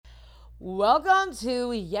Welcome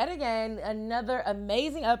to yet again another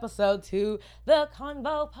amazing episode to the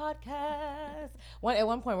Convo Podcast. At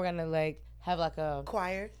one point, we're gonna have a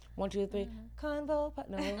choir. 1, 2, 3. Convo.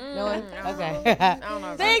 No one. Okay. I don't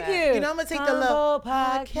know. Thank you. You know I'm gonna take the Convo love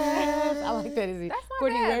podcast. I like that. Izzy. That's not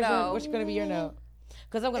Courtney, bad, what's gonna be your note?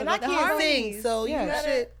 Because I'm gonna. And I can't sing, so you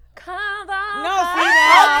should. Convo. No, see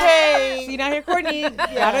now. Okay. See now here, Courtney.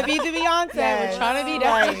 Gotta be the Beyonce. Yes. We're trying to be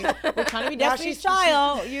Right. We're trying to be Now Destiny's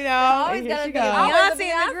Child. You know. Always gotta she be goes. Beyonce Always in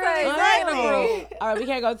the group. Right. All right, we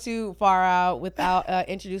can't go too far out without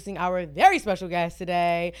introducing our very special guest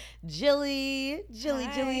today, Jilly.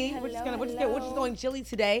 Jilly. We're just going Jilly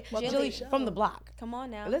today. Jilly from the block. Come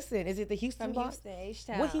on now. Listen, is it the Houston From block? Houston,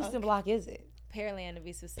 H-Town. What Houston block is it? Pearland to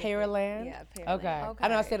be specific. Pearland? Yeah, Pearland. Okay. I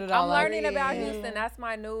know I said it all. I'm learning about Houston. That's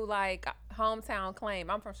my new hometown claim.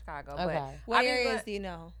 I'm from Chicago. Okay. But What areas do you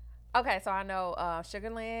know? Okay, so I know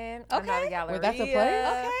Sugarland. I know Okay. the Galleria. Wait, that's a place?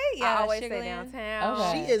 Okay, yeah, I always say Sugarland. downtown.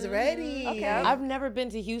 Okay. She is ready. Okay. I've never been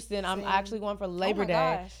to Houston. I'm actually going for Labor my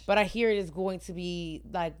Day, gosh. but I hear it is going to be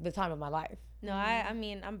like the time of my life. No, I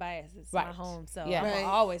mean, I'm biased. It's Right. my home, so Yeah. I Right.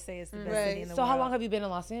 always say it's the best Right. city in the So world. how long have you been in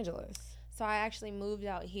Los Angeles? So I actually moved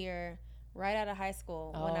out here right out of high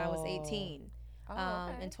school when I was 18.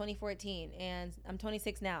 Okay. In 2014, and I'm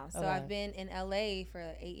 26 now. So Okay. I've been in LA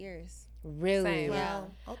for 8 years. Really? Same. Yeah. Wow.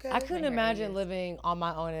 Okay. I couldn't imagine living on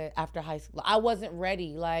my own after high school. I wasn't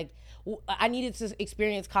ready. I needed to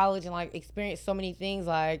experience college and experience so many things.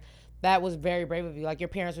 That was very brave of you. Your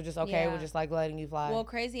parents were just okay Yeah. with just letting you fly. Well,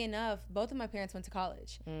 crazy enough, both of my parents went to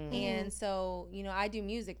college. And so, I do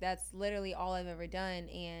music. That's literally all I've ever done.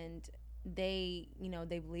 And they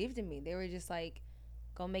believed in me. They were just like,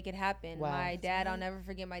 go make it happen. Wow. My dad, I'll never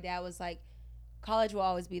forget, my dad was like, college will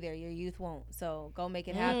always be there. Your youth won't. So go make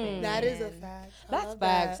it happen. That is a And fact. I That's love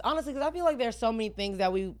facts. that. Honestly, because I feel like there's so many things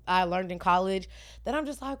that I learned in college that I'm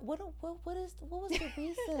just like, what was the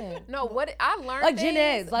reason? No, what I learned. Like gen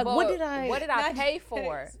things, eds. What but did I? What did I Not pay gen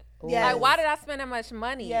for? eds. Yes. Why did I spend that much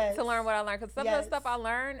money Yes. to learn what I learned? Because some of Yes. the stuff I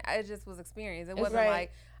learned, it just was experience. It wasn't right.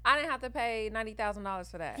 like I didn't have to pay $90,000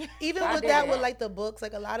 for that. Even I with did that, it. with the books,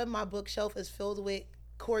 a lot of my bookshelf is filled with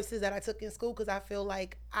courses that I took in school because I feel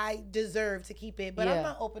like I deserve to keep it. But Yeah. I'm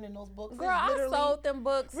not opening those books. Girl, It's I literally- sold them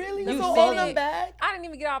books. Really? the You sold sold minute- them back? I didn't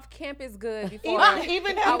even get off campus good before.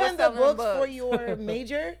 Even I was the selling books them for your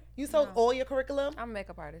major? You sold all your curriculum? I'm a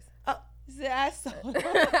makeup artist. I saw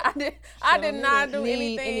I did not do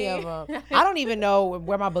need anything. any of them. I don't even know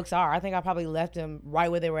where my books are. I think I probably left them right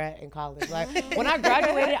where they were at in college. When I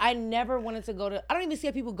graduated, I never wanted to go to. I don't even see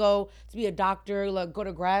how people go to be a doctor, go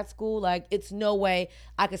to grad school. It's no way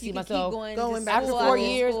I could see you can myself keep going going to back after school, 4 after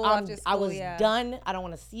years. school, I after was school, yeah. done. I don't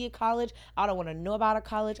want to see a college. I don't want to know about a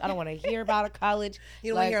college. I don't want to hear about a college.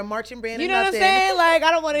 You don't want to hear a marching band You or know what I'm nothing. saying? I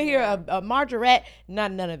don't want to hear a margarette.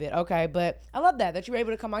 None of it. Okay, but I love that you were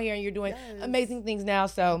able to come out here and you're doing amazing things now.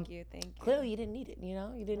 So Thank you. clearly you didn't need it. You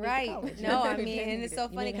know, you didn't need the Right. college. No, I You mean, didn't and need it's it. so You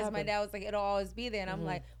funny made it because my happen. dad was like, it'll always be there. And I'm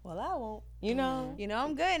like, well, I won't. You know.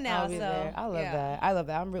 I'm good now. I'll be so there. I love yeah. that. I love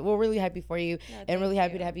that. We're really happy for you and thank really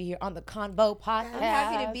happy you. to have you here on the Convo Podcast. I'm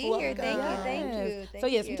happy to be here. Thank you. Welcome. Thank you. Yes. Thank So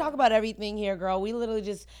yes, you. we talk about everything here, girl. We literally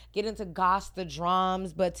just get into goss, the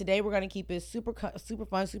drums, but today we're gonna keep it super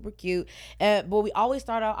fun, super cute. But we always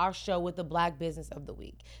start out our show with the Black Business of the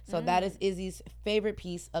Week. So that is Izzy's favorite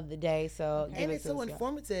piece of the day. So give And it it's to so us, girl.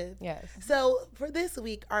 informative. Yes. So for this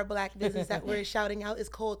week, our Black business that we're shouting out is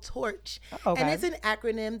called Torch. Okay. And it's an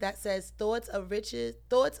acronym that says thoughts of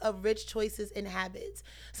rich choices and habits.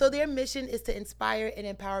 So their mission is to inspire and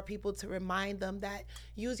empower people to remind them that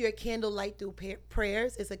use your candlelight through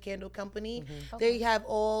prayers. It's a candle company. They have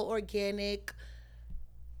all organic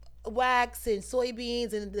wax and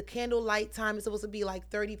soybeans, and the candlelight time is supposed to be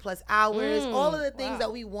 30 plus hours, all of the things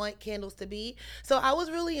that we want candles to be. So I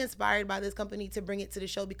was really inspired by this company to bring it to the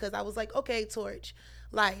show because I was like, okay, torch,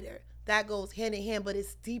 lighter, that goes hand in hand, but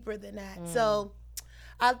it's deeper than that. So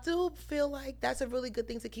I do feel like that's a really good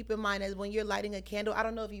thing to keep in mind as when you're lighting a candle. I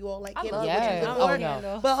don't know if you all like candles, love what you Yes. before, Oh,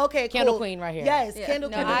 no. but okay, cool. Candle queen right here. Yes, Yeah.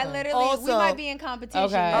 candle No, queen. I literally, we Also- might be in competition.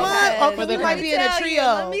 Okay. What? because- Okay, we let might me be in a tell you, trio.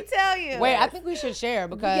 Let me tell you. Wait, I think we should share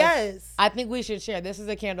because Yes. I think we should share. This is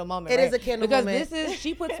a candle moment. It right? is a candle because moment. this is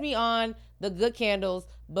she puts me on the good candles,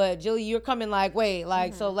 but Jilly, you're coming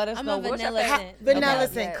so let us I'm know a what vanilla your scent. Vanilla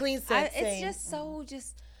Okay. scent, Yes. clean scent. It's same. just so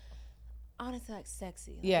honestly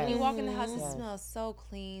sexy. Yes. When you walk in the house, it Yes. smells so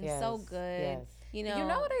clean, Yes. so good. Yes. You know. You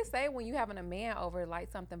know what they say when you having a man over,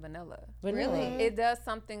 light something vanilla. Vanilla. It does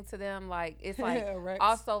something to them, like it's like Rex.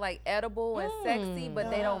 also like edible and sexy,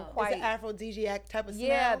 but they don't It's quite. an aphrodisiac type of smell.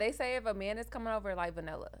 Yeah, they say if a man is coming over, like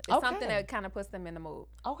vanilla, it's something that kind of puts them in the mood.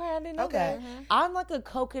 Okay, I didn't know Okay. that. I'm like a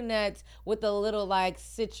coconut with a little like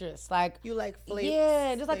citrus, like You like flavors.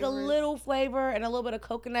 yeah, just like a flavors. little flavor and a little bit of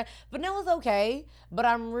coconut. Vanilla's okay, but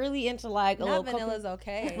I'm really into like a little Not vanilla's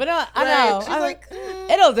okay. Vanilla, I Right. know. She's I like,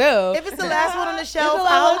 it'll do. if it's the last one on the It's shelf, the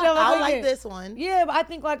last one on the shelf, I'll I'm like thinking. this one. Yeah, but I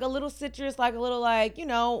think like a little citrus, like a little like, I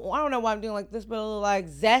don't know why I'm doing like this, but a little like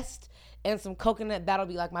zest and some coconut, that'll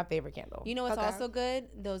be like my favorite candle. You know what's Okay. also good?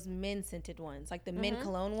 Those mint scented ones, like the mint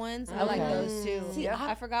cologne ones. I like Okay. those too. See,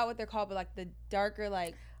 I forgot what they're called, but like the darker,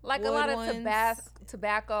 like Like a wood lot of ones.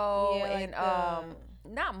 tobacco Yeah, like and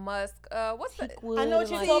not musk. What's the? Teakwood, I know what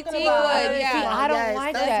you're like- talking Teakwood, about. yeah. I don't Yes,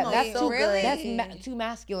 like that that. smells That's so too good. Really? That's too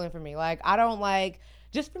masculine for me. Like I don't like.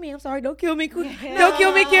 Just for me, I'm sorry. Don't kill me, queen. Don't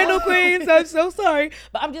kill me, candle queens. I'm so sorry,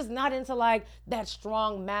 but I'm just not into like that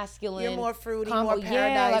strong masculine. You're more fruity, combo. more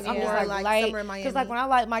paradise, like, I'm more just like light. summer in Miami. Because like when I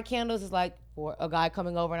light my candles, it's like for a guy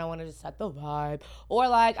coming over and I want to just set the vibe, or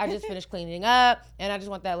like I just finished cleaning up and I just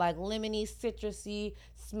want that like lemony, citrusy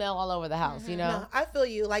smell all over the house. You know. No, I feel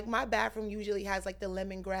you. Like my bathroom usually has like the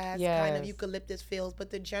lemongrass kind of Yes. eucalyptus feels, but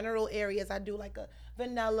the general areas I do like a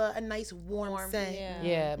vanilla, a nice warm scent. yeah.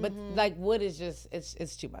 Yeah, but like wood is just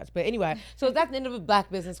it's too much. But anyway, so that's the end of the black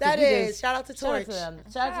business. 'cause That we is. just- Shout out to Shout out Torch. to them.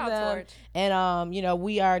 Shout Shout out to out them. Torch. And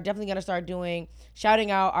we are definitely gonna start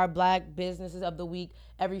shouting out our black businesses of the week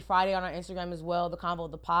every Friday on our Instagram as well, the Convo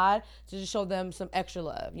of the Pod, to just show them some extra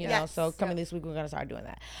love, you know. Yes. So coming this week we're gonna start doing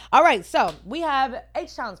that. All right, so we have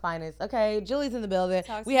H Town's finest. Okay, Jilly's in the building.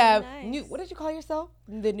 Talk to We me have nice. what did you call yourself?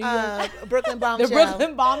 The New York Brooklyn the bombshell.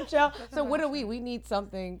 Brooklyn bombshell. So what do we? We need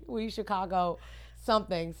something. We Chicago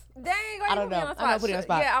somethings. Dang, why I you don't put me know. on the I'm spot? gonna put you on the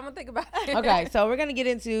spot. Yeah, I'm gonna think about it. Okay, so we're gonna get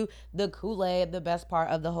into the Kool-Aid, the best part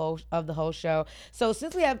of the whole show. So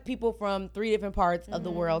since we have people from 3 different parts of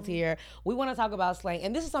the world here, we want to talk about slang,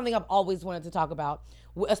 and this is something I've always wanted to talk about,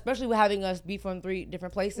 especially with having us be from 3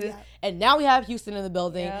 different places. Yeah. And now we have Houston in the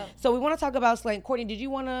building, Yeah. so we want to talk about slang. Courtney, did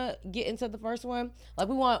you want to get into the first one? Like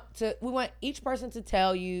we want each person to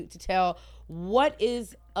tell what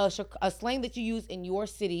is a slang that you use in your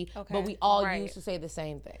city, Okay. but we all Right. use to say the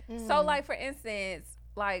same thing. So, like for instance,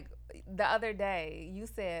 like the other day, you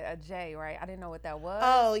said a J, right? I didn't know what that was.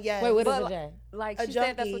 Oh yeah. Wait, what is But a J? Like A she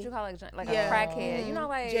said, that's what junkie. you call like Yeah. a crackhead. You know,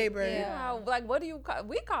 like Jaybird. You know, like what do you call?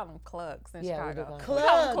 We call them clucks in Yeah, we do Chicago. call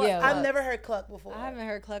them Cluck. Yeah, I've cluck. never heard cluck before. I haven't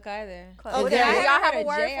heard cluck either. Cluck. Okay. Do y'all have heard a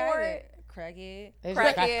word J for either. it? Crackhead. It's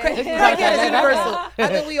Crackhead. It's Crackhead is universal. I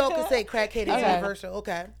think we all can say crackhead is Okay. universal.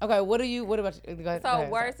 Okay. Okay, what about you? Go ahead, So sorry.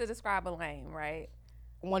 words to describe a lame, right?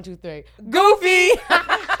 1, 2, 3. Goofy.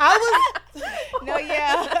 I was No,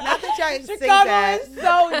 yeah. not that y'all say Chicago that. is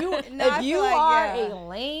so you. No, I if you feel like, are yeah. a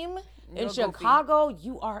lame You're in goofy. Chicago,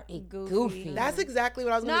 you are a goofy. Goofy. That's exactly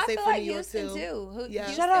what I was No, going I to say feel for like New York Houston too. too. Yeah.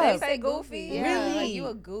 Houston, Shut up. They They say say goofy. goofy? Yeah, Really? like you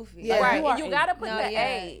a goofy. Yeah. Right. you are And you a- gotta put No, the yeah.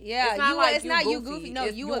 A. Yeah, It's not you- like it's not you goofy. goofy. No,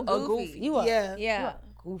 It's you a goofy. You are. Yeah. You Yeah. are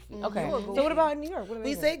goofy. Okay. You a So goofy. what about in New York? What do they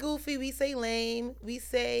We say? say goofy. We say lame. We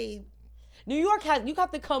say. New York has. You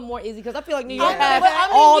have to come more easy because I feel like New I York know, has but I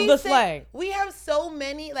mean, all we the say- slang. We have so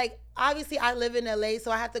many. Like obviously, I live in LA, so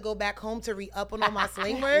I have to go back home to re-up on all my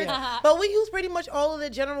slang words. But we use pretty much all of the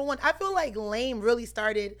general ones. I feel like lame really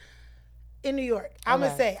started in New York. I'm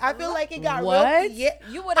gonna Okay. say. I feel like it got What? real. Yeah,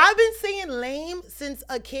 You would. I've been saying lame since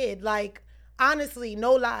a kid. Like honestly,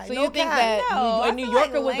 no lie. So no you think cap. that No, I a New feel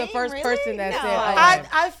Yorker like was the lame, first really? person that No. said, oh, I, lame.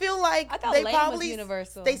 I feel like I thought they lame was probably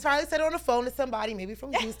universal. They probably said it on the phone to somebody, maybe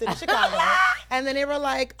from Houston or Chicago, and then they were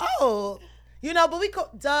like, "Oh, you know." But we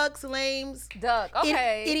call ducks, lames, Duck.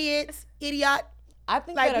 Okay. idiots, idiot. I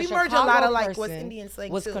think Like, that we a merge a Chicago lot of, like, West person Indian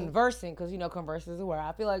slang, was too. conversing because converse is a word.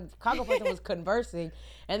 I feel like Chicago person was conversing,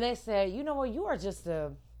 and they said, you know what, you are just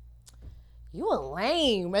you a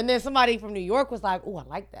lame. And then somebody from New York was like, oh, I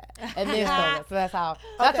like that, and then so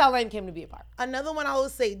that's how lame came to be a part. Another one I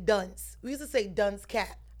always say dunce. We used to say dunce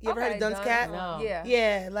cat. You ever heard of dunce done. cat? No. Yeah.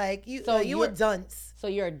 Yeah, like you. So You a you're- dunce. So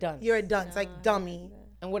you're a dunce. You're a dunce, like dummy.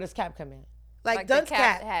 And where does cap come in? Like, Like the dunce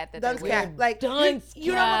cap cat. hat that they Dunce wear. cat. Like Dunce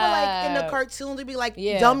you remember like in the cap. cartoons it'd be like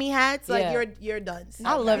Yeah. dummy hats. Like Yeah. you're dunce.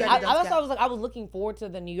 I love it. You're a dunce That's cat. why I was like, I was looking forward to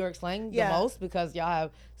the New York slang Yeah. the most because y'all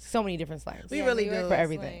have so many different slangs. We really New York do. For is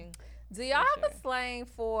everything. slang. Do y'all have a slang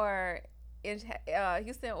for in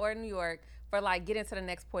Houston or New York for like getting to the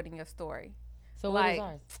next point in your story? So what is Like-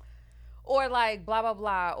 ours? or like blah blah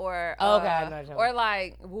blah, or Okay, I know what you're or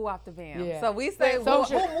like woo off the bam. Yeah. So we say so woo.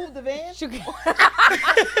 Who moved the van?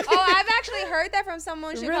 Oh, I've actually heard that from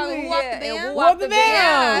someone in Chicago. Really? Who walked Yeah, the and band? woo Walk off the the bam.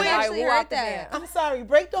 Yeah, I've Like, actually woo heard off the that. bam. I'm sorry.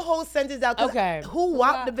 Break the whole sentence out. 'Cause Okay. Who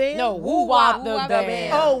whopped the van? No, woo Woo wop wop the the bam.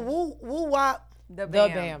 bam. Oh, woo wop. The The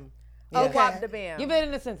bam. bam. Woo Okay. wop the bam. Give it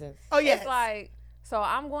in a sentence. Oh yes. It's like, so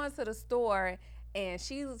I'm going to the store and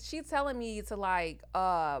she's telling me to like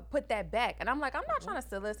put that back, and I'm like, I'm not trying to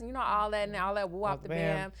still listen, you know, all that and all that woo off the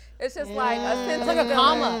bam. It's just like a sentence It's like a filler.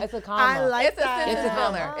 comma. It's a comma. I like It's a that. sentence It's a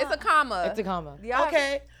comma. filler. It's a comma. It's a comma. Y'all-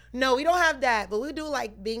 Okay. No, we don't have that, but we do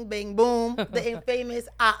like bing bang boom, the infamous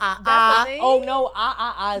That's ah. a thing? Oh no,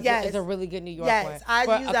 is, Yes. is a really good New York Yes, one. I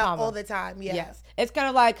for use a that comma. all the time. Yes. Yes. It's kind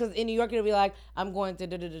of like, because in New York it'll be like, I'm going to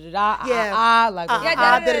da da da da da Yeah. like Yeah, Ah, da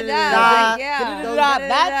da da da-da-da-da. da. da Yeah. da da.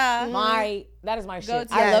 Da-da-da-da. That is my shit.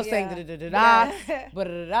 Go-to. I love Yeah. saying da da da da da Yeah.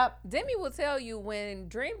 da da. Demi will tell you when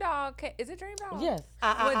Dream Dog is it Dream Dog? Yes.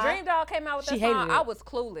 When Dream Dog came out with She that song, hated it. I was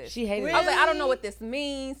clueless. She hated I was like, I don't know Really? what this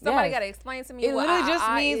means. Somebody Yes. got to explain to me It what literally just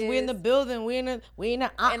ah, means is. we in the building. We in a And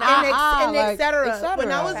And like, etc.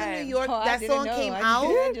 When I was in Okay. New York, Oh, I that didn't song know. came I out.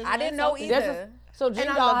 just I didn't learned know something. There's either. So Dream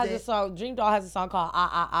I Doll loved has a it. song. Dream Doll has a song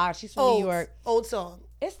called She's from Old, New York. old song.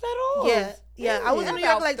 It's that old. Yeah, yeah. I was in Really? New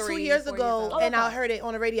York About like 2 3, years 4 years ago, old. and I heard it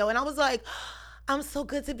on the radio, and I was like, I'm so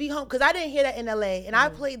good to be home, because I didn't hear that in LA, and I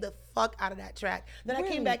played the fuck out of that track. Then I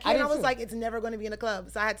came back I here, and did I was too. like, it's never going to be in a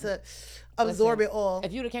club, so I had to absorb it all.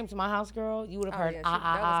 If you'd have came to my house, girl, you would have heard yeah,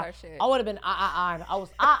 that was her shit. I would have been and I was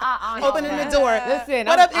Opening the door. Listen,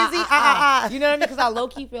 What I'm up, Izzy? You know what I mean? Because I low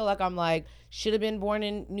key feel like I'm like should have been born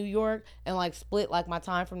in New York and like split like my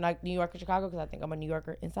time from like New York and Chicago, because I think I'm a New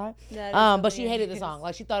Yorker inside. But she hated the song.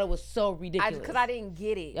 Like she thought it was so ridiculous. Because I didn't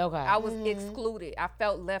get it. Okay. I was excluded. I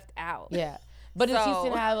felt left out. Yeah. But does So-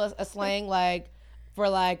 Houston have a slang like for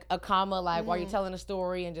like a comma, like while you're telling a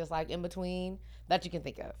story and just like in between that you can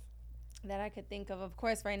think of? That I could think of. Of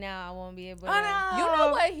course, right now I won't be able to. You know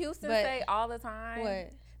what Houston But- say all the time?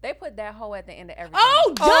 What? They put that hoe at the end of everything.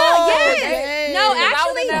 Oh, duh, Oh, yes. yes. No, 'Cause I was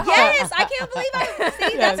actually, in that yes. I can't believe I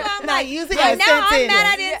see. That's why I'm Now like, use it oh, as now I'm sentence. mad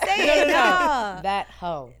I didn't say it. No. That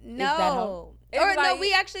hoe. Is that hoe? No. It's Or no, like-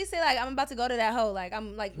 we actually say like I'm about to go to that hoe. Like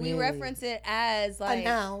I'm like we Really? reference it as like A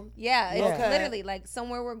noun. Yeah, it's Okay. literally like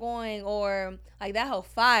somewhere we're going, or like that hoe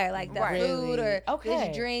fire, like that Right. food or Okay.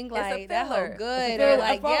 this drink, It's a like that hoe filler. good, Filler- or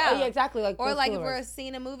like yeah, exactly. Like or those like if fillers. we're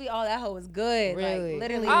seeing a movie, oh that hoe is good. Really? Like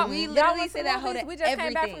literally, Oh, we y'all literally went say to that hoe movies? to We just everything.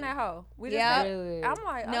 came back from that hoe. We just Yeah. Really? I'm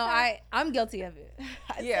like, No, okay. I'm guilty of it.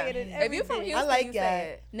 I Yeah. say it in If you from everything. Houston, like you that. say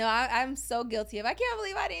it. No, I'm so guilty of. I can't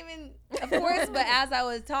believe I didn't even. Of course, but as I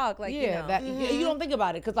would talk, like Yeah, you know, that you don't think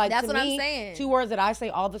about it, because like That's to what I'm me, saying. two words that I say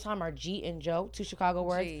all the time are G and Joe, two Chicago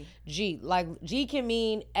words. G. G, like G can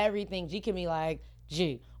mean everything. G can be like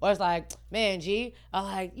G, or it's like man G. I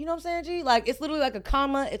like, you know what I'm saying, G. Like it's literally like a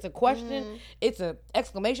comma. It's a question. It's a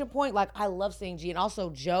exclamation point. Like I love saying G, and also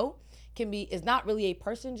Joe is not really a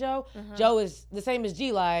person. Joe. Joe is the same as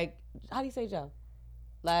G. Like how do you say Joe?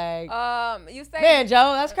 Like. You say Man,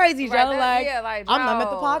 Joe, that's crazy, Joe. Right, that- like, yeah, like, I'm at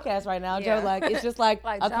the Joe. podcast right now, Yeah. Joe. Like, it's just like,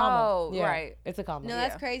 Like a comma. Joe, Yeah, right. It's a comma. No, Yeah.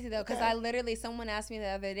 that's crazy though, because I literally someone asked me the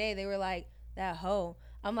other day. They were like, "That hoe."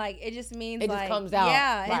 I'm like, it just means It just like, comes out.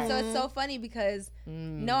 yeah. Right. And so it's so funny because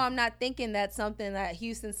no, I'm not thinking that's something that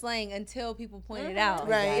Houston slang until people point it out.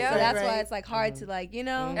 Right, Yeah. So right, that's right. why it's like hard to like, you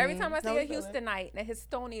know. Every time I see No a filler. Houstonite, a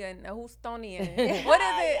Houstonian, a Houstonian, what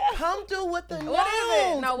is it? Come through with the What is it?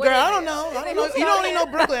 nouns. No, what Girl, is I it? don't know. Is I it don't know. You don't even know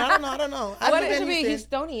Houstonian? Brooklyn. I don't know. I've What never it should been be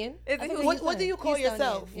Houston. Houstonian. Is it What do you call Houstonian,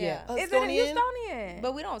 yourself? yeah. A Is it a Houstonian? Houstonian?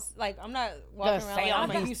 But we don't like. I'm not walking Just around say like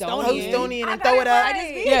I'm I'm a a Houstonian. Houstonian I and got throw it it up.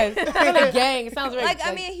 right. Yes, it's like a gang. It sounds very like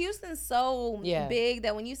I mean Houston's so Yeah. big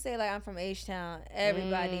that when you say like I'm from H-Town,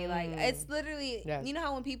 everybody like it's literally Yes. you know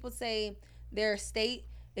how when people say their state,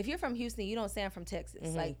 if you're from Houston, you don't say I'm from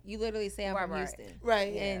Texas. Like you literally say I'm from Right. Houston.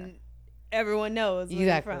 Right. And everyone knows where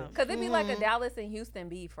Exactly. you're from. Cause it'd be like a Dallas and Houston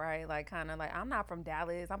beef, right? Like kind of like I'm not from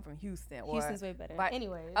Dallas, I'm from Houston. Or, Houston's way better. like-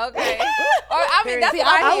 Anyways. Okay. Or I mean that's See, what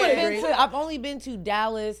I I would hear. have been to. I've only been to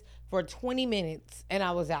Dallas for 20 minutes, and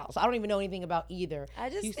I was out, so I don't even know anything about either. I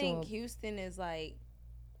just Houston think was- Houston is like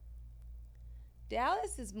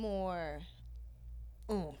Dallas is more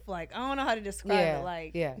like I don't know how to describe Yeah, it.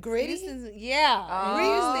 Like yeah. Gritty? Houston's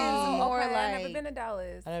Houston's more okay. like I've never been to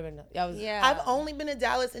Dallas. I never know. I was yeah. I've only been to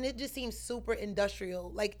Dallas, and it just seems super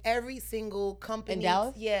industrial. Like every single company. In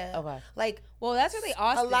Dallas? Yeah. Okay. Like Well, that's really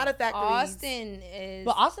Austin. lot of factories. Austin is.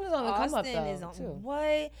 But Austin is on the come up, Austin though, is on too.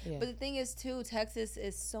 what? Yeah. But the thing is, too, Texas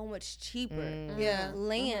is so much cheaper. Yeah.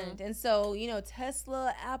 Land, and so you know,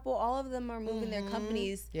 Tesla, Apple, all of them are moving their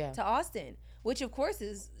companies Yeah. to Austin, which of course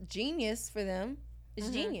is genius for them. It's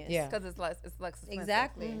genius. Yeah. Because it's less expensive.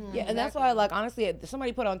 Exactly. Yeah, and that's why, like, honestly,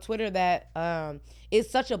 somebody put on Twitter that it's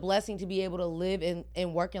such a blessing to be able to live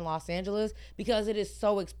and work in Los Angeles because it is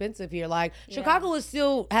so expensive here. Like, Chicago is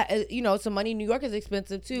still, some money. New York is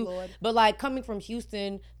expensive too. Lord. But like coming from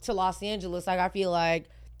Houston to Los Angeles, like I feel like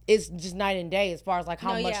it's just night and day as far as like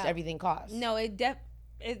how much everything costs. No,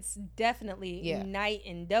 it's definitely night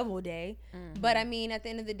and double day. But I mean, at the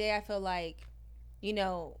end of the day, I feel like,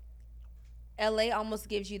 LA almost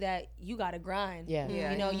gives you that you gotta grind.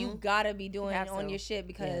 Yeah. You gotta be doing have on to. your shit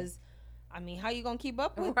because I mean, how you gonna keep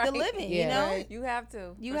up with Right. the living, Yeah. You have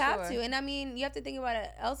to. You for have sure. to. And I mean, you have to think about it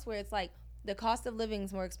elsewhere. It's like the cost of living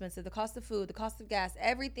is more expensive, the cost of food, the cost of gas,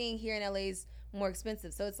 everything here in LA is more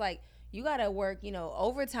expensive. So it's like you gotta work,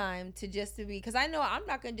 overtime to be, because I know I'm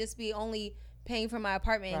not gonna just be only paying for my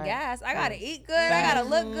apartment and gas. I gotta eat good. I gotta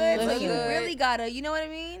look good. So Look you good. really gotta, you know what I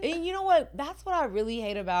mean? And you know what? That's what I really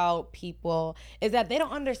hate about people is that they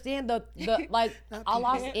don't understand the like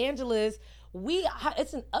Los Angeles.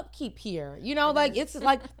 It's an upkeep here, like it's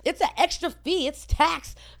an extra fee. It's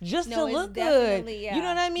tax just to look good. You know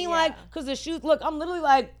what I mean? Yeah. Like, because the shoes. Look, I'm literally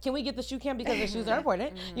like, can we get the shoe cam because the shoes are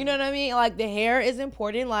important? You know what I mean? Like the hair is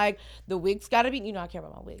important. Like the wigs got to be. I care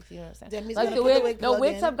about my wigs. You know what I'm saying? Demi's Like gonna the put the wig, wig the plug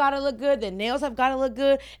wigs in. have got to look good. The nails have got to look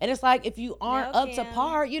good. And it's like if you aren't Nail up to cam.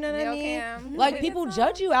 par, you know what I Nail mean? cam. Like We people get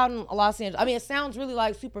judge you out in Los Angeles. I mean, it sounds really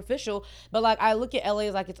like superficial, but like I look at LA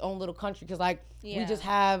as like its own little country because like we just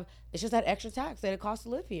have. It's just that extra tax that it costs to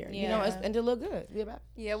live here, and to look good.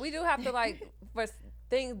 Yeah, we do have to for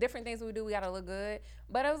different things we do, we gotta look good.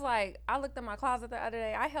 But it was like I looked in my closet the other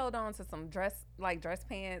day. I held on to some dress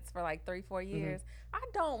pants for like 3-4 years. I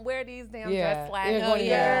don't wear these damn dress slacks. You're going-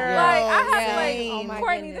 yeah. Like I have Yeah. to Oh my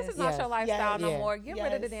Courtney, goodness. this is not your lifestyle no Yeah. more. Get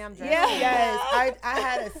rid of the damn dress. Yeah. Yes, I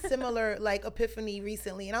had a similar epiphany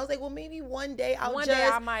recently, and I was like, well, maybe one day I'll One just. day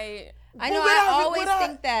I might. I know, Well, I what always I-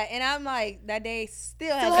 think that, and I'm like, that day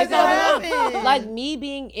still Still hasn't hasn't come. happened. Like me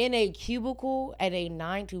being in a cubicle at a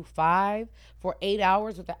 9 to 5 for 8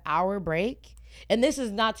 hours with an hour break. And this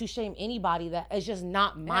is not to shame anybody. That it's just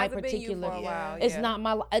not my hasn't been you particular. for a while, It's yeah. not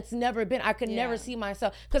my. It's never been. I could never see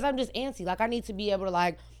myself because I'm just antsy. Like I need to be able to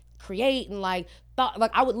like create and like thought.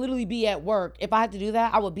 Like I would literally be at work if I had to do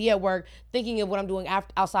that. I would be at work thinking of what I'm doing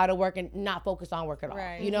outside of work and not focus on work at all.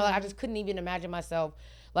 Right. Like I just couldn't even imagine myself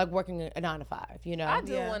like working a 9 to 5. I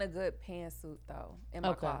do Yeah. want a good pantsuit though in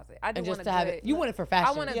my closet. I do And want just a to have good. it. You want it for fashion.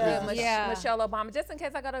 I want a Yeah. good Yeah. Michelle Obama, just in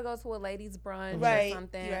case I gotta go to a ladies' brunch Right, or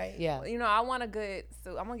something. right. Yeah. I want a good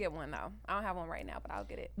suit. I'm gonna get one though. I don't have one right now, but I'll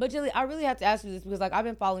get it. But Jilly, I really have to ask you this because like I've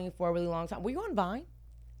been following you for a really long time. Were you on Vine?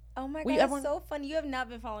 Oh my Were God, you ever it's so funny. You have not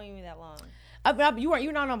been following me that long.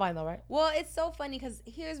 You're not on Vine though, right? Well, it's so funny because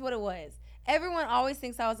here's what it was. Everyone always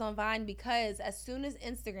thinks I was on Vine because as soon as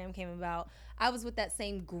Instagram came about, I was with that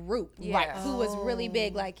same group, Yeah. Right. Who was really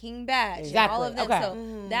big, like King Batch, and all of them. Exactly.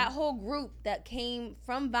 Okay. So that whole group that came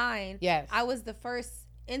from Vine, Yes. I was the first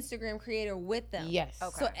Instagram creator with them. Yes.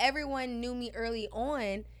 Okay. So everyone knew me early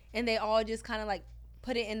on, and they all just kind of like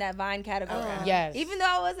put it in that Vine category. Yes. Even though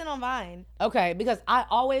I wasn't on Vine. Okay, because I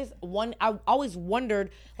always wondered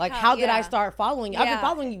like How- how did I yeah. start following you? I've been Yeah.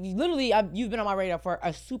 following you. Literally, you've been on my radar for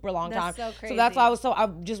a super long That's time. so that's why crazy. I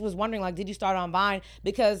just was wondering like, did you start on Vine?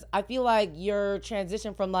 Because I feel like your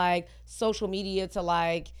transition from like social media to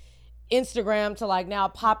like Instagram to like now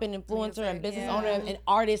popping influencer and business owner and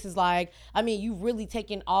artist is like, I mean, you've really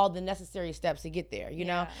taken all the necessary steps to get there, you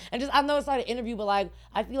know? And just, I know it's like an interview, but like,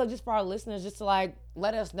 I feel like just for our listeners, just to like,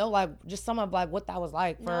 let us know like just some of like what that was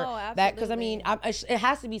like for No, that. Cause I mean, absolutely. it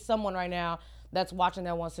has to be someone right now that's watching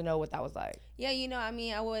that wants to know what that was like. Yeah, I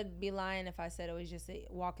mean, I would be lying if I said it was just a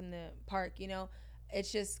walk in the park, It's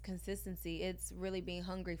just consistency. It's really being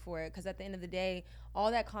hungry for it. Because at the end of the day, all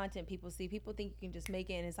that content people see, people think you can just make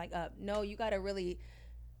it and it's like up. No, you got to really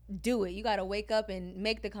do it. You got to wake up and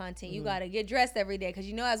make the content. You got to get dressed every day. Because,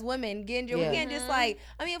 as women, we can't just like,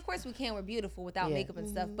 I mean, of course we can. We're beautiful without makeup and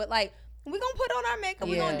stuff. But like, we're going to put on our makeup.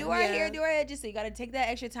 We're going to do our hair, do our edges. So you got to take that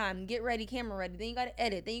extra time, get ready, camera ready. Then you got to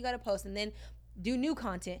edit. Then you got to post. And then do new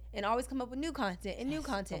content and always come up with new content and new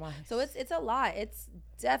content. So it's a lot. It's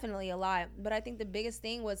definitely a lot. But I think the biggest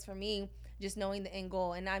thing was for me just knowing the end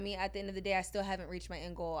goal. And I mean, at the end of the day, I still haven't reached my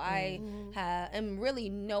end goal. I am really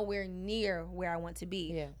nowhere near where I want to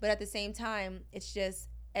be. Yeah. But at the same time, it's just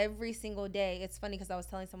every single day. It's funny because I was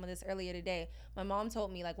telling someone this earlier today. My mom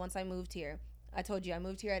told me, like, once I moved here, I told you I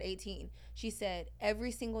moved here at 18. She said,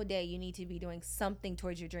 every single day you need to be doing something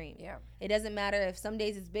towards your dream. Yeah. It doesn't matter if some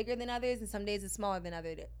days it's bigger than others and some days it's smaller than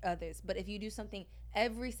others. But if you do something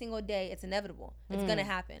every single day, it's inevitable. It's going to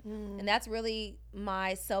happen. And that's really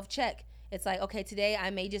my self-check. It's like, okay, today I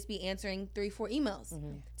may just be answering 3-4 emails.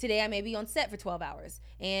 Today I may be on set for 12 hours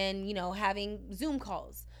and, you know, having Zoom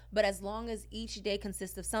calls. But as long as each day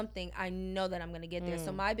consists of something, I know that I'm going to get there.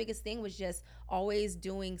 So my biggest thing was just always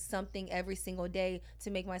doing something every single day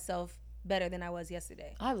to make myself better than I was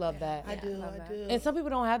yesterday. I love that. I do. And some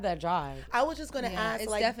people don't have that drive. I was just going to ask,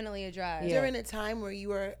 It's like, definitely a drive. during a time where you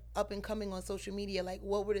were up and coming on social media, like,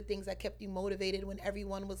 what were the things that kept you motivated when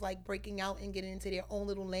everyone was like breaking out and getting into their own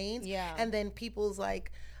little lanes? Yeah. And then people's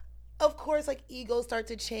like, of course, like egos start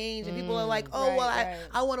to change and people are like, oh, Right, well, right.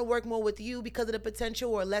 I want to work more with you because of the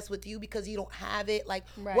potential or less with you because you don't have it. Like,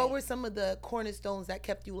 Right. what were some of the cornerstones that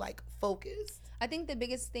kept you like focused? I think the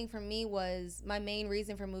biggest thing for me was my main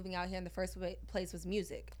reason for moving out here in the first place was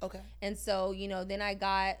music. Okay. And so, you know, then I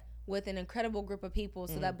got with an incredible group of people,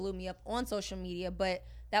 so that blew me up on social media, but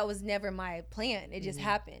that was never my plan. It just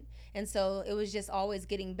happened. And so it was just always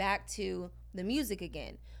getting back to the music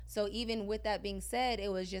again. So even with that being said,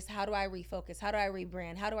 it was just, how do I refocus? How do I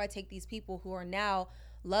rebrand? How do I take these people who are now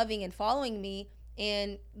loving and following me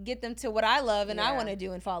and get them to what I love and I want to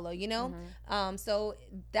do and follow, you know? So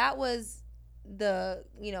that was the,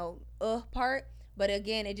 you know, part. But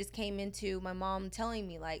again, it just came into my mom telling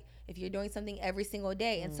me, like, if you're doing something every single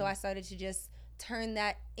day. And so I started to just turn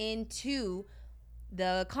that into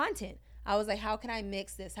the content. I was like, how can I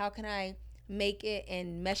mix this? How can I make it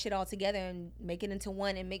and mesh it all together and make it into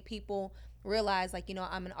one and make people realize, like, you know,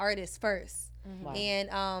 I'm an artist first. Wow.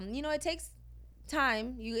 And you know, it takes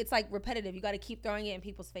time. It's like repetitive. You got to keep throwing it in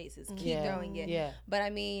people's faces. Keep throwing it. Yeah. But I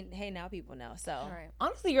mean, hey, now people know. So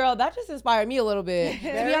Honestly, girl, that just inspired me a little bit. To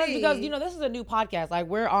be honest, because, you know, this is a new podcast. Like,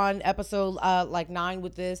 we're on episode like 9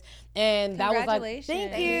 with this, and that was like,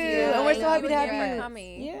 thank you. And we're so happy to have you.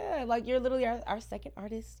 Yeah, like, you're literally our second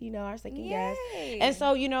artist, you know, our second guest. And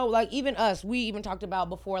so, you know, like, even us, we even talked about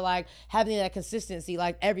before, like, having that consistency,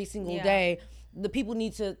 like, every single day. The people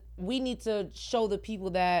we need to show the people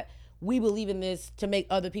that we believe in this to make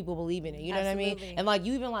other people believe in it. You know what I mean? And like,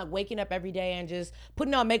 you even like waking up every day and just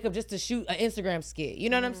putting on makeup just to shoot an Instagram skit. You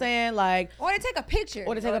know what I'm saying? Like, or to take a picture.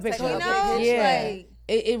 You know? Yeah. Like,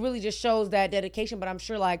 it really just shows that dedication. But I'm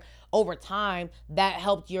sure, like, over time, that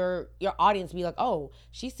helped your audience be like, oh,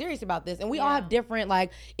 she's serious about this. And we all have different,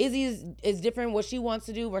 like, Izzy is different what she wants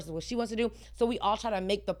to do versus what she wants to do. So we all try to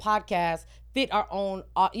make the podcast fit our own,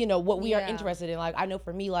 you know, what we are interested in. Like, I know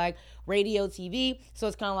for me, like, radio, TV. So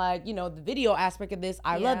it's kind of like, you know, the video aspect of this.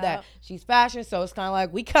 I love that. She's fashion. So it's kind of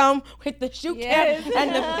like we come with the shoe cap and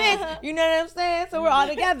the fits. You know what I'm saying? So we're all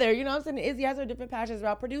together. You know what I'm saying? Izzy has her different passions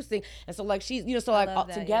about producing. And so, like, she's, you know, so like all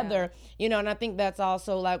together, you know, and I think that's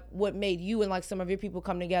also like what made you and like some of your people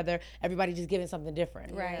come together. Everybody just giving something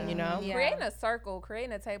different. Right. You know? Creating a circle,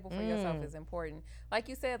 creating a table for yourself is important. Like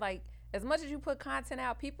you said, like, as much as you put content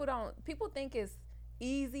out, people think it's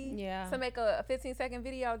easy to make a 15-second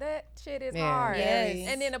video. That shit is hard.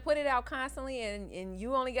 And then to put it out constantly and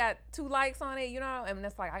you only got 2 likes on it, you know, and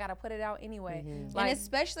it's like, I gotta put it out anyway. Like, and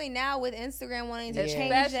especially now with Instagram wanting to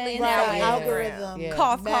change especially the algorithm.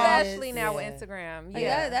 Cough. Especially now with Instagram.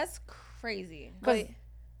 That's crazy.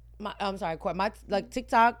 I'm sorry, my like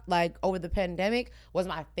TikTok, like over the pandemic, was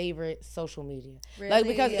my favorite social media. Really? Like,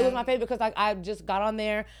 because it was my favorite because like I just got on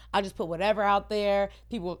there, I just put whatever out there,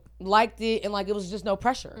 people liked it, and like it was just no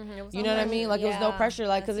pressure. You know what I mean? Like it was no pressure,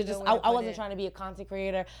 like because it just I wasn't trying to be a content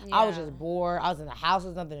creator. I was just bored. I was in the house,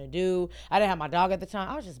 there's nothing to do. I didn't have my dog at the time.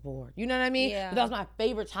 I was just bored. You know what I mean? But that was my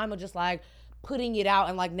favorite time of just like putting it out,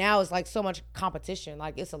 and like now it's like so much competition.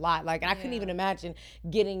 Like it's a lot. Like, and I couldn't even imagine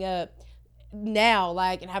getting up now,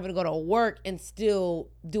 like, and having to go to work and still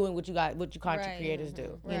doing what you content creators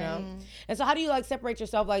do, you know? And so how do you like separate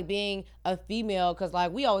yourself, like being a female? Cause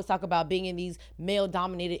like we always talk about being in these male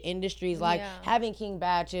dominated industries, like having King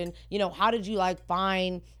Batch, and you know, how did you like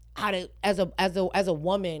find how to, as a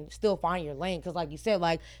woman, still find your lane? Cause like you said,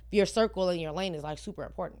 like your circle and your lane is like super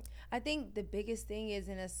important. I think the biggest thing is,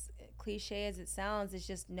 in as cliche as it sounds, is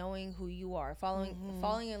just knowing who you are, falling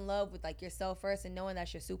in love with like yourself first, and knowing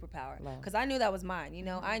that's your superpower. Because I knew that was mine. You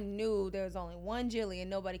know, I knew there was only one Jilly and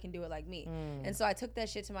nobody can do it like me. And so I took that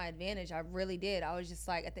shit to my advantage. I really did. I was just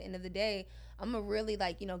like, at the end of the day, I'm gonna really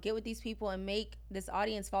like, you know, get with these people and make this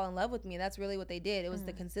audience fall in love with me. And that's really what they did. It was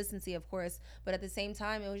the consistency, of course, but at the same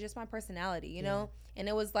time, it was just my personality, you know. And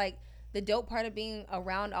it was like, the dope part of being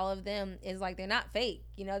around all of them is like, they're not fake.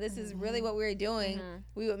 You know, this is really what we were doing.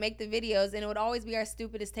 We would make the videos, and it would always be our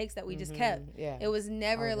stupidest takes that we just kept. It was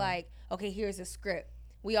never like, okay, here's a script.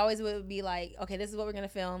 We always would be like, okay, this is what we're going to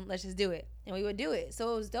film. Let's just do it. And we would do it.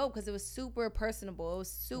 So it was dope because it was super personable. It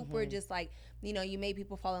was super just like, you know, you made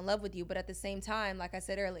people fall in love with you. But at the same time, like I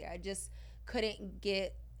said earlier, I just couldn't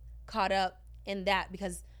get caught up in that,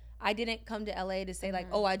 because I didn't come to LA to say like,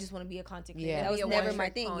 oh, I just want to be a content creator. Yeah. That was Be a never my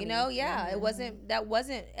one-trick thing, pony. you know? Yeah, that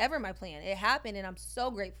wasn't ever my plan. It happened, and I'm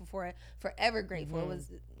so grateful for it, forever grateful. It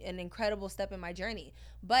was an incredible step in my journey.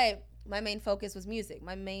 But my main focus was music.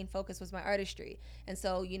 My main focus was my artistry. And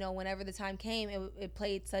so, you know, whenever the time came, it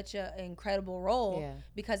played such an incredible role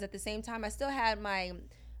because at the same time, I still had my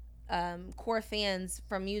core fans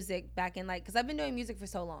from music back in like, because I've been doing music for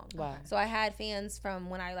so long. Wow. So I had fans from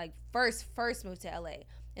when I like first moved to LA.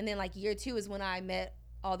 And then like year 2 is when I met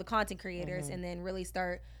all the content creators and then really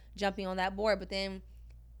start jumping on that board. But then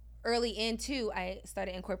early into, I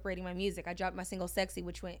started incorporating my music. I dropped my single "Sexy,"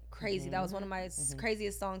 which went crazy. That was one of my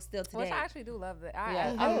craziest songs still today. Which I actually do love it.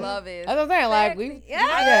 I love it. That's what I'm saying. Like we, Yeah,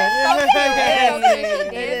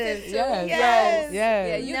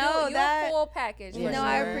 you a full package. You know,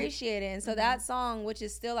 I appreciate it. And so that song, which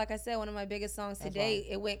is still, like I said, one of my biggest songs to date,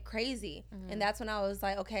 it went crazy. And that's when I was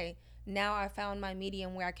like, okay, now I found my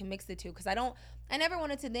medium where I can mix the two. Because I never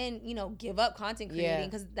wanted to then, you know, give up content creating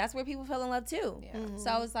because that's where people fell in love too. Yeah. So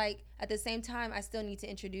I was like, at the same time, I still need to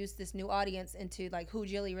introduce this new audience into like who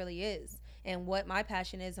Jilly really is and what my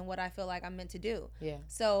passion is and what I feel like I'm meant to do. Yeah.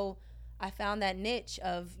 So I found that niche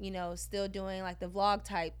of, you know, still doing like the vlog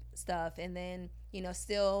type stuff and then, you know,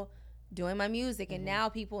 still doing my music. And now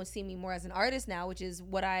people see me more as an artist now, which is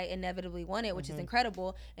what I inevitably wanted, which is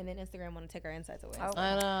incredible. And then Instagram want to take our insights away.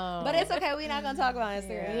 I know. But it's okay. We're not going to talk about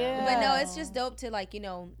Instagram. Yeah. But no, it's just dope to like, you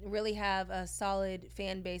know, really have a solid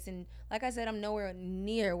fan base. And like I said, I'm nowhere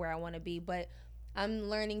near where I want to be, but I'm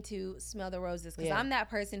learning to smell the roses because I'm that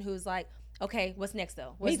person who's like, okay, what's next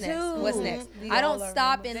though? What's Me next? too. What's next? I don't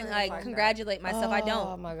stop and like congratulate myself. I don't.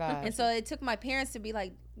 Oh my God. And so it took my parents to be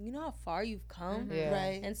like, you know how far you've come?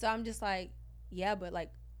 Right. And so I'm just like, yeah, but like,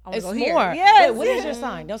 I want It's to go here. more. Yes. Wait, what is your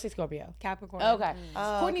sign? Don't say Scorpio. Capricorn. Okay.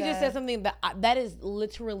 Courtney just said something that is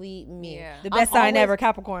literally me. Yeah. The best sign ever,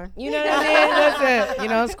 Capricorn. You know what I mean? That's it. You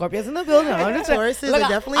know, Scorpios in the building. Taurus is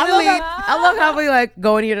definitely I the love lead. I love how we like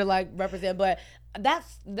going here to like represent, but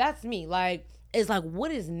that's me. Like, it's like,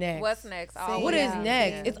 what is next? What's next? What is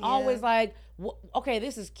next? It's always like, okay,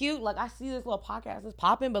 this is cute. Like, I see this little podcast is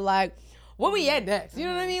popping, but like, where we at next? You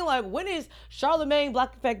know what I mean? Like, when is Charlemagne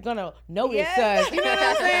Black Effect gonna notice us? You know what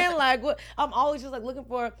I'm saying? Like, I'm always just like looking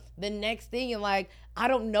for the next thing, and like, I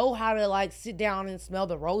don't know how to like sit down and smell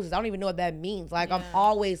the roses. I don't even know what that means. Like, I'm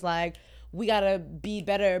always like, we gotta be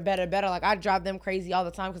better. Like, I drive them crazy all the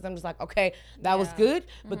time because I'm just like, okay, that was good,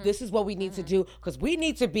 but this is what we need to do because we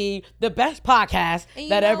need to be the best podcast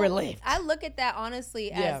that ever lived. I look at that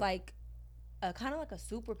honestly as like a kind of like a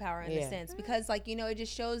superpower in a sense because like, you know, it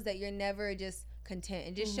just shows that you're never just content.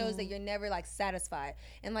 It just shows that you're never like satisfied.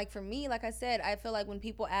 And like for me, like I said, I feel like when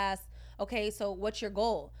people ask, okay, so what's your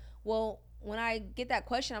goal? Well, when I get that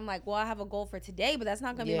question, I'm like, well, I have a goal for today, but that's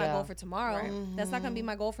not going to be my goal for tomorrow. Right. That's not going to be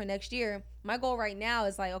my goal for next year. My goal right now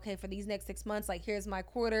is like, okay, for these next 6 months, like here's my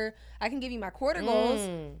quarter. I can give you my quarter goals,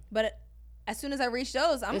 but as soon as I reach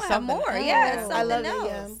those, I'm going to have more. Yeah, it's something I love else.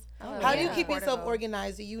 it, yeah. How do you keep yourself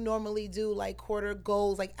organized? Do you normally do like quarter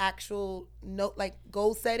goals, like actual note, like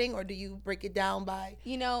goal setting, or do you break it down by?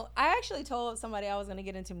 You know, I actually told somebody I was gonna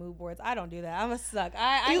get into mood boards. I don't do that. I'm a suck.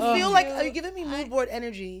 Do you feel like, are you giving me mood board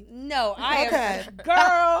energy? No, I am.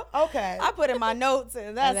 Girl. Okay. I put in my notes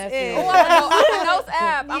and that's it. Oh, I'm a notes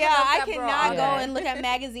app. Yeah, I cannot go and look at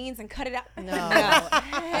magazines and cut it out. No,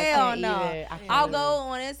 hell no. I'll go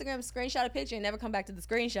on Instagram, screenshot a picture, and never come back to the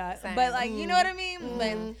screenshot. Same. But like, you know what I mean?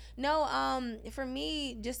 But no, for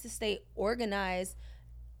me, just to stay organized,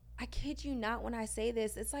 I kid you not when I say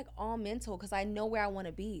this, it's like all mental because I know where I want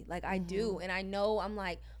to be. Like I do. And I know I'm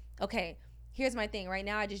like, okay, here's my thing. Right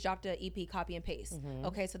now, I just dropped an EP, copy and paste.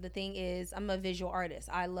 Okay, so the thing is, I'm a visual artist.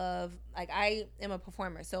 I am a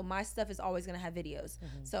performer. So my stuff is always going to have videos.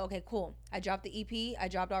 So, okay, cool. I dropped the EP. I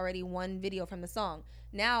dropped already one video from the song.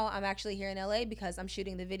 Now I'm actually here in LA because I'm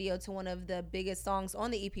shooting the video to one of the biggest songs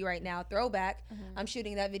on the EP right now, Throwback. I'm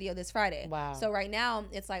shooting that video this Friday. Wow. So right now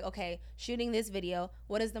it's like, okay, shooting this video.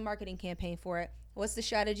 What is the marketing campaign for it? What's the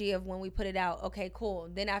strategy of when we put it out? Okay, cool.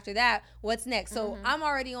 Then after that, what's next? So I'm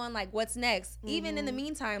already on like what's next. Even in the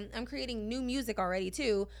meantime, I'm creating new music already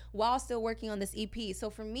too while still working on this EP. So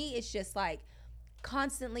for me, it's just like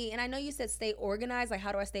constantly, and I know you said stay organized, like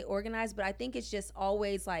how do I stay organized? But I think it's just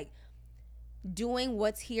always like doing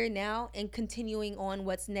what's here now and continuing on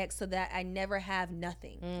what's next so that I never have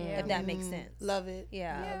nothing, if that makes sense. Love it.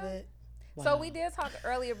 Yeah. Love it. Wow. So we did talk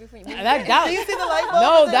earlier before you. Do you see the light bulb?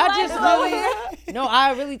 No, that just really. No,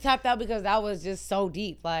 I really tapped out because that was just so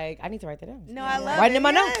deep. Like, I need to write that down. No, I love Writing it. in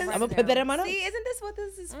my notes. I'm gonna put that in my notes. See, isn't this what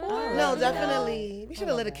this is for? No, definitely. We should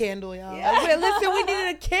have lit a candle, y'all. Listen, we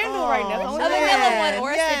needed a candle right now. I think that one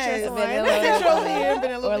or a citrus one. Citro here,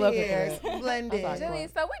 vanilla Or look here, at blended. I'm sorry. Jilly,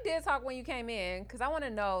 so we did talk when you came in, because I want to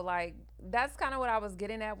know, like, that's kind of what I was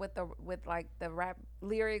getting at with the rap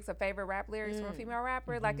lyrics or favorite rap lyrics from a female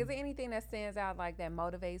rapper. Like, is there anything that stands out, like, that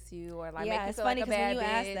motivates you or like make you it's feel funny like a because bad when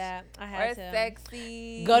you asked bitch that, I or had to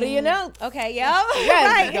sexy? Go to your notes. Okay, yeah,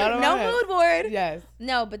 Yes, go to no my notes. mood board. Yes.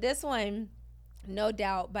 No, but this one, No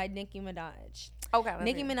Doubt by Nicki Minaj. Okay,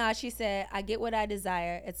 Nicki Minaj, she said, "I get what I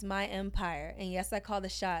desire. It's my empire, and yes, I call the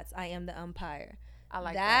shots. I am the umpire." I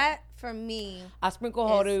like that. For me, I sprinkle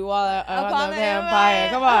holy while I'm upon the the vampire. empire.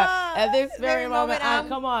 Come on. At this very moment,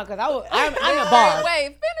 come on, because I'm a bar. Wait,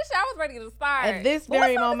 finish. I was ready to start. At this What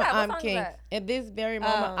very song is moment, that? What I'm song is king. that? At this very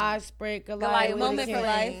moment, I sprinkle Like, light with Moment a for king.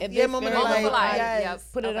 Life. At Yeah, this moment very for moment, life. I Yes.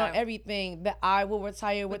 put it on Okay. everything. That I will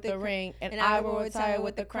retire with the ring, and I will retire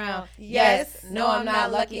with the crown. Yes. No, I'm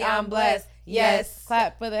not lucky, I'm blessed. Yes,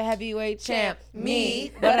 clap for the heavyweight champ,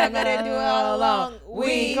 me. But I'm gonna do it all along.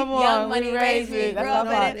 We, come on, Young Money we raised me. That's Grew up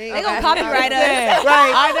my in part. it. They gonna copyright us.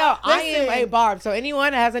 Right. I know. I am Listen. a barb. So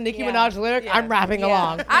anyone that has a Nicki Yeah. Minaj lyric, I'm rapping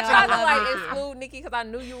along. I No, tried I to love like Nicki. exclude Nicki because I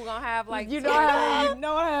knew you were gonna have like. You two know,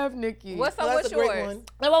 or I have Nicki. What's Well, that's what's a great yours? one.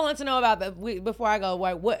 I want to know about before I go.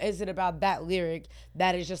 Like, what is it about that lyric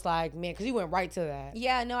that is just like, man? Because you went right to that.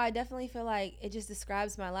 Yeah, no, I definitely feel like it just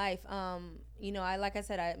describes my life. Like I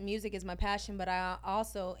said, music is my passion, but I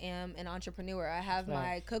also am an entrepreneur. I have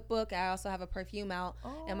my cookbook. I also have a perfume out,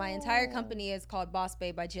 and my entire company is called Boss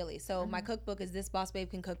Babe by Jilly. So my cookbook is This Boss Babe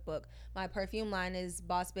Can Cookbook. My perfume line is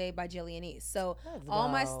Boss Babe by Jilly Anais. So all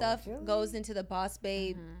my go, stuff Jilly. goes into the Boss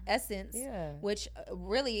Babe essence, which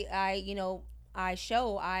really I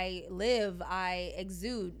show, I live, I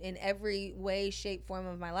exude in every way, shape, form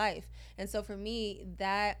of my life. And so for me,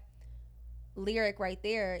 that lyric right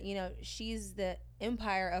there, she's the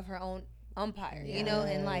empire of her own umpire,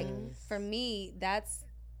 and like for me, that's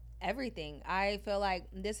everything. I feel like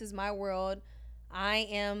this is my world. I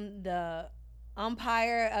am the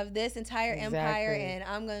umpire of this entire empire, and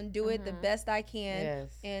I'm gonna do it the best I can,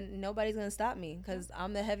 and nobody's gonna stop me because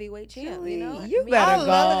I'm the heavyweight champ. You better I go.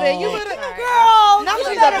 love it. You better, girl. now you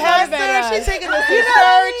she's a better pastor. motivate us. She's taking us to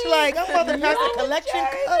church. Like, I'm about to pass a collection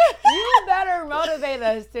cup. You better motivate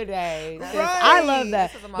us today. sis. Right. I love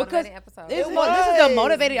that. This is a because motivating episode. this is was. a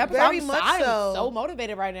motivating episode. Very I'm, much I'm so.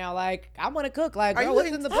 motivated right now. Like, I want to cook. Like, Are girl, you what's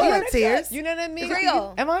living in the full of pot? tears? You know what I mean?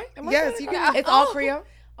 Creole. Am I? Yes, you can. It's all Creole.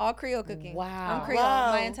 All Creole cooking. Wow. I'm Creole.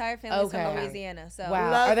 Wow. My entire family's Okay. from Louisiana. So Wow.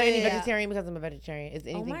 Love Are there any it. vegetarian? Because I'm a vegetarian. Is Oh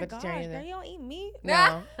anything my gosh, vegetarian in girl, there? you don't eat meat?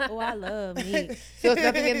 No. Oh, I love meat. So it's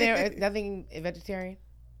nothing in there. It's nothing vegetarian.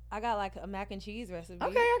 I got like a mac and cheese recipe.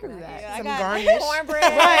 Okay, I can do that. Yeah, I Some got garnish. Cornbread.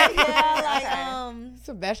 Right. Yeah,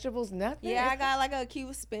 Some vegetables, nothing. yeah, I got like a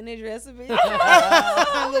cute spinach recipe.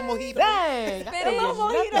 A little mojito. Dang. A little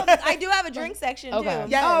mojito. I do have a drink section Okay. too.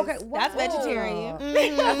 Yes. Oh, okay. That's vegetarian.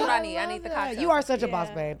 That's what I need. I need the Yeah, cocktail. you are such a Yeah. boss,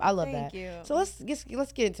 babe. I love Thank that. you. So let's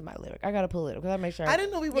get into my lyric. I gotta pull it because I make sure. I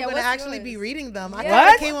didn't know we were Yeah, going to what's actually yours? be reading them. I Yeah. thought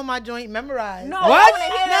What? it came on my joint memorized. No, What? I want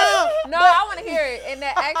to hear No, No, I want to hear it in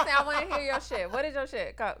that accent. I want to hear your shit. What is your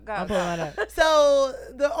shit? Go. I'm pulling mine up. So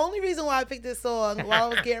the only reason why I picked this song while I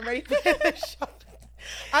was getting ready for the show,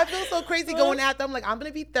 I feel so crazy going after. I'm like, I'm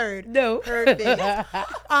gonna be third. No. Perfect.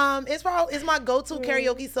 It's my go-to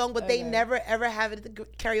karaoke song, but they never ever have it at the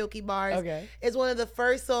karaoke bars. Okay. It's one of the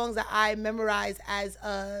first songs that I memorized as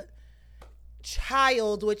a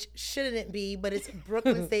child, which shouldn't it be, but it's a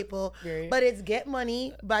Brooklyn staple. Great. But it's "Get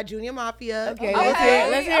Money" by Junior Mafia. Okay, Okay, let's hear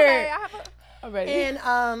it. Let's hear okay, it. I have I'm ready. And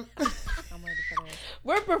I'm ready for this.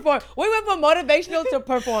 We're perform. We went from motivational to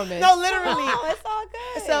performance. no, literally. It's all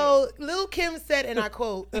good. So Lil Kim said, and I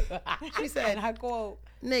quote, she said, And I quote.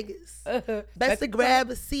 "Niggas, best to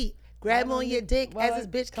grab a seat. Grab on your dick Well, as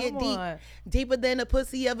this bitch get come deep. on. Deeper than a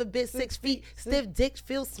pussy of a bitch 6 feet. Stiff dick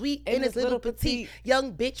feel sweet in his little petite.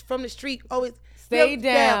 Young bitch from the street always Stay look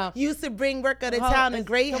down. Used to bring work out of Huh, town and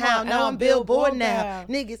come on, Greyhound. and Now I'm I'm Billboard now. bound.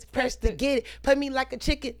 Niggas pressed to get it. Put me like a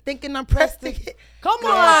chicken thinking I'm pressed to get. Come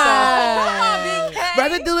on.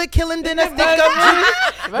 Rather do the killing than I stick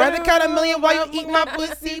up to. Rather count a million while you eat my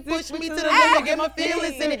pussy. Push me to the limit, get my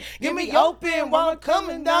feelings in it. Get me open while I'm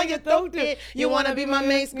coming down your throat. You wanna be my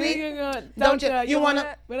main squeak? Don't you? You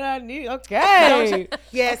wanna? But I need. Okay.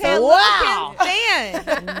 Yeah. okay, So Wow.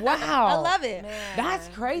 fan. Wow. I love it. That's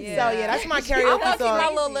crazy. So yeah, that's my I'm karaoke gonna keep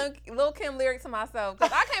my song. Lil Kim lyric to myself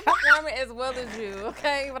because I can't perform it as well as you,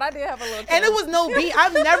 okay? But I did have a Lil Kim. And it was no beat.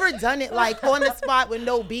 I've never done it like on the spot with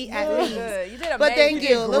no beat at least. good. You did amazing. But thank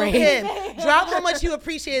you, Lil great. Kim. Drop how much you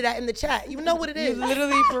appreciated that in the chat. You know what it You is.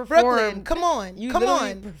 literally performed. Brooklyn, come on, You come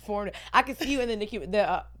literally on. performed it. I can see you in the Nicki.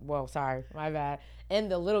 Sorry, my bad. In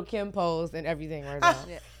the Little Kim pose and everything right now.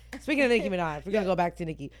 Speaking of Nicki Minaj, we're gonna go back to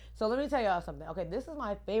Nicki. So let me tell y'all something. Okay, this is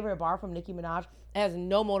my favorite bar from Nicki Minaj. It has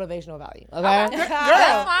no motivational value. Okay,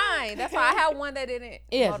 That's fine. That's why I had one that didn't.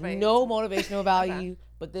 it has motivate. no motivational value,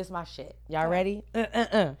 but this my shit. Y'all ready?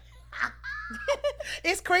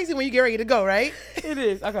 It's crazy when you get ready to go, right? It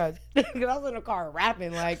is. Okay, because I was in the car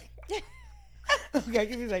rapping like. Okay,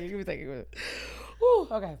 give me a second. Whew,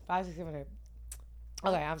 okay, 5, 6, 7, 8.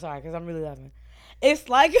 Okay, I'm sorry because I'm really laughing. It's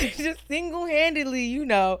like you just single-handedly,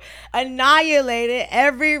 annihilated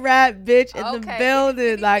every rap bitch in the Okay.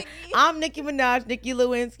 building. Like, I'm Nicki Minaj, Nicki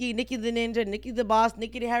Lewinsky, Nicki the Ninja, Nicki the Boss,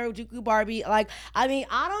 Nicki the Harajuku Barbie. Like, I mean,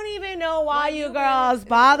 I don't even know why you girls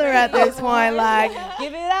bother at this point. Like,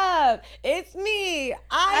 give it up. It's me.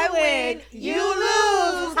 I win. You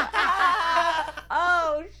lose.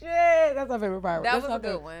 Oh, shit. That's my favorite part. That That's was my a good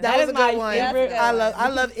favorite. one. That was a is good my one. favorite. I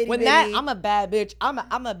love Itty When Bitty. that, I'm a bad bitch. I'm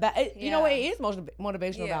a bad. You know what? It is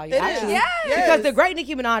motivational Yeah. value. It is. Actually, Yes. because the great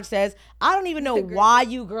Nicki Minaj says, "I don't even know why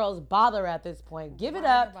you girls bother at this point. Give it Why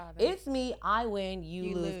up. bother? It's me. I win. You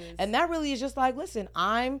You lose." lose. And that really is just like, listen,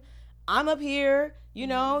 I'm up here.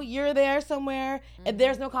 You're there somewhere, and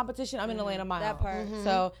there's no competition. I'm in the lane of my That own. part.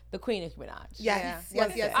 So the Queen Nicki Minaj. Yes.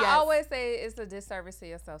 I always say it's a disservice to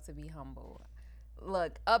yourself to be humble.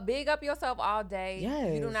 Look, big up yourself all day. You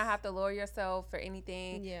do Yes. not have to lower yourself for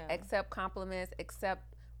anything. Yeah. Accept compliments.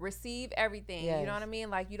 Receive everything. Yes. You know what I mean?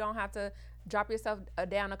 Like, you don't have to drop yourself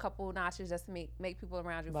down a couple notches just to make people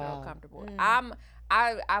around you feel comfortable.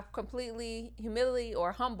 I've completely humility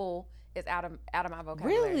or humble is out of my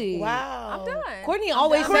vocabulary. Really? Wow. I'm done. Courtney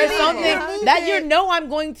always done. says Courtney, something yeah. that I'm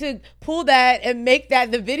going to pull that and make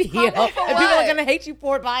that the video. And Humble for people are what? going to hate you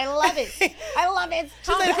for it, but I love it. I love it.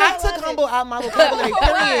 She said, I took humble out my vocabulary. For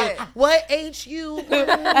Period. what? What H-U?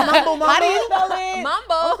 Mumble How do you mumble? spell it?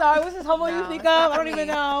 Mumble. I'm sorry. What's this humble you No, think it's not of? I for don't even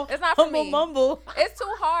me. know. It's not for Humble me. mumble. It's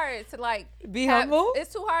too hard to Be humble?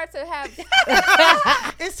 It's too hard to have.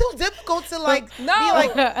 It's too difficult to No, be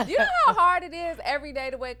like, you know how hard it is every day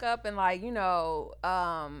to wake up and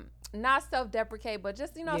not self-deprecate, but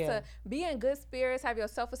just Yeah. to be in good spirits, have your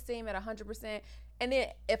self-esteem at 100%, and then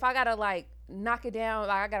if I gotta knock it down,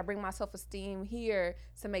 I gotta bring my self-esteem here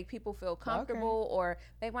to make people feel comfortable or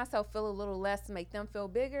make myself feel a little less to make them feel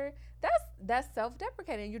bigger. That's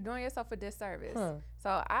self-deprecating. You're doing yourself a disservice.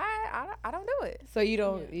 So I don't do it. So you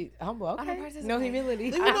don't eat humble. I don't Okay. participate. No humility.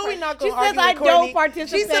 you know we're not She going to says argue I with Courtney. don't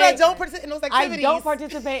participate. She said I don't participate in those I activities. don't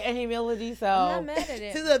participate in humility, so. I'm not mad at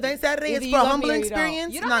it. To the event Saturday, Either it's you for a love me humbling or you don't.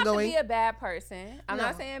 experience. You don't not have going. to be a bad person. I'm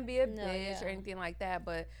not No. saying be a No, bitch or yeah. anything like that,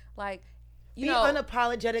 but you Be know,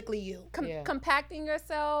 unapologetically you. Yeah. compacting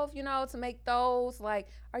yourself, to make those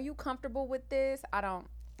are you comfortable with this? I don't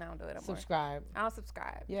do it anymore. Subscribe. I don't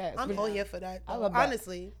subscribe. Yes. I'm all here for that. I though, love that.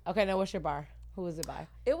 honestly. Okay, now what's your bar? Who is it by?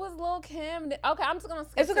 It was Lil Kim. Okay, I'm just gonna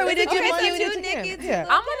skip. It's okay. We to did the- give Okay, it to you. so We did two to Kim. Nicki, Yeah. two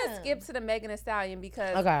I'm Kim. gonna skip to the Megan Thee Stallion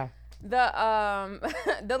because Okay. the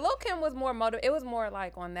the Lil Kim was more It was more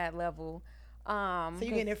on that level. So you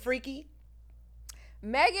getting it freaky?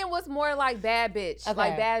 Megan was more like bad bitch, Okay.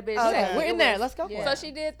 like bad bitch. Okay. shit. We're in It there. was- Let's go for So it. she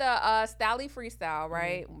did the Stally freestyle,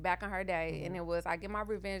 right? Back in her day. And it was, I get my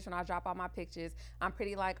revenge when I drop all my pictures. I'm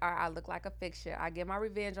pretty like art. I look like a fixture. I get my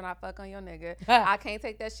revenge when I fuck on your nigga. I can't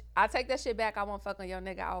take that I take that shit back. I won't fuck on your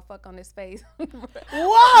nigga. I'll fuck on his face.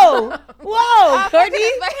 Whoa! Whoa!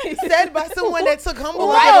 Courtney? Said by someone that took humble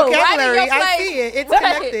Whoa, out right of in vocabulary. your I place. see it. It's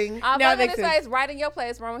Right. connecting. I'll Now it fuck on makes his sense. face, right in your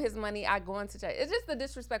place, run with his money. I go into church. It's just the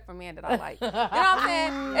disrespect for men that I like. You know what I'm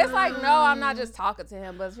saying? It's like, no, I'm not just talking to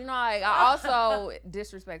him, but I also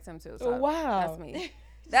disrespect him too. So Wow. that's me.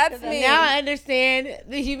 That's me. Now I understand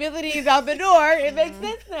the humility is out the door. It makes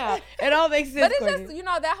sense now. It all makes sense. But it's Courtney.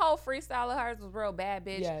 just, that whole freestyle of hers was real bad,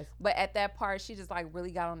 bitch. Yes. But at that part, she just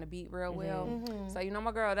really got on the beat real well. So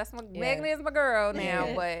my girl, that's my Yeah. Megan is my girl now.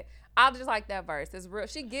 Yeah. But I just like that verse. It's real.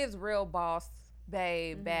 She gives real boss,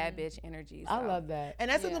 babe, bad bitch energy. I so. love that. And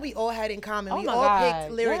that's something we all had in common. Oh We my all God,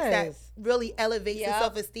 picked lyrics that yes. really elevate your Yep.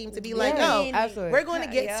 self-esteem to be like, Yeah, no, absolutely. we're going to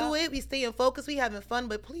get Yeah. to it. We staying focused. We having fun,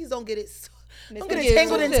 but please don't get it. Don't get Get it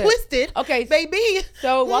tangled and twisted. twisted. Okay. baby.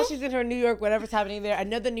 So while she's in her New York, whatever's happening there,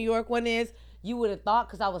 another New York one is, you would have thought,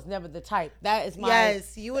 because I was never the type. That is my.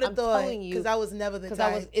 Yes, you would have I'm thought telling you, because I was never the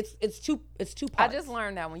Because type. it's two I parts. just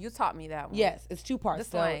learned that one. You taught me that one. Yes, it's two parts. The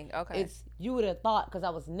slang, okay. It's you would have thought, because I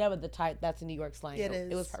was never the type. That's a New York slang. It so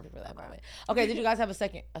It is. was perfect for that moment. Okay, did you guys have a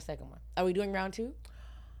second one? Are we doing round 2?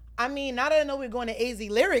 I mean, now that I know we're going to AZ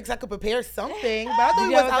lyrics, I could prepare something. But I thought Did we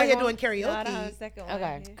you was have a out here second doing one? karaoke. No, I don't have a second one.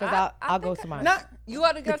 Okay, because I I'll go think to mine. Not You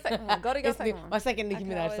go to your second one. Go to your It's second one. my second Nicki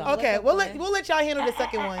can Minaj always song. look okay. up We'll one. let y'all handle the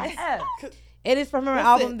second one. It is from her What's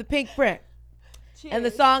album, it? The Pink Print. And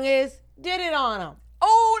the song is Did It On 'Em.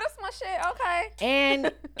 Oh, that's my shit. Okay.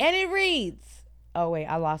 And it reads, Oh wait,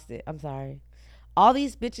 I lost it. I'm sorry. All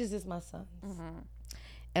these bitches is my sons.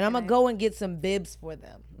 And I'm going to go and get some bibs for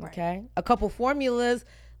them, okay? A couple formulas,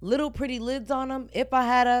 little pretty lids on them. If I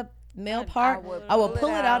had a male part, I would pull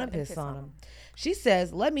it out and piss on them. She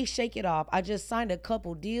says, let me shake it off. I just signed a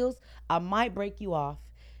couple deals. I might break you off.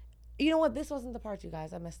 You know what? This wasn't the part, you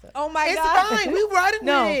guys. I messed up. Oh my It's God. fine. We riding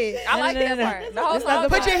No. with it. I like that part. The whole It's not song. the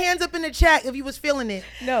Put your hands up in the chat if you was feeling it.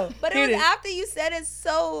 No. But here it was is. after you said it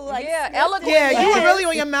so like Yeah, snipped eloquent. it. Yeah, you were Yes. really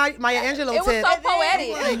on your Maya Angelou It was tip. so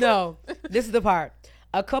poetic. No. This is the part.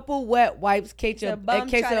 A couple wet wipes in case a bum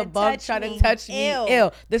try to touch me. Ew.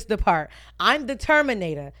 This is the part. I'm the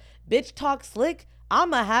Terminator. Bitch talk slick.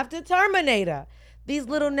 I'ma have to Terminator. These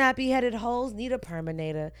little nappy-headed hoes need a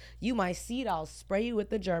Perminator. You might see it, I'll spray you with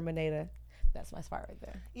the Germinator. That's my spot right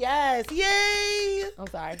there. Yes, yay! I'm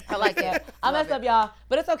sorry. I like that. I messed up, y'all.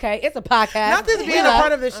 But it's okay. It's a podcast. Not this We being a love-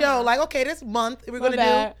 part of the show. Like, okay, this month we're My gonna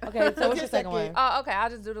bad. do. Okay, so what's your second one? Oh, okay. I'll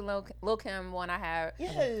just do the Lil Kim one I have.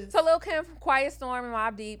 Yes. So Lil Kim, Quiet Storm and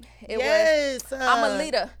Mobb Deep. It was Yes. I'm a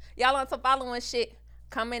leader. Y'all on some following shit.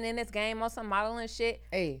 Coming in this game on some modeling shit.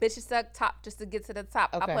 Hey. Bitches suck top just to get to the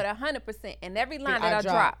top. Okay. I put 100% in every line I that I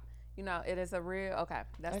drop. drop. You know, it is a real, okay.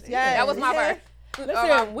 That's it. yes. That was my verse.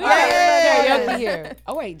 Listen, we Yes. are karaoke here.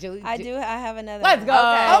 Oh, wait, Julie. I have another. Let's one.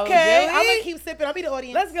 go. Okay, Julie. I'm gonna keep sipping. I'll be the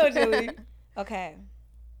audience. Let's go, Julie. Okay.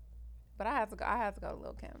 But I have to go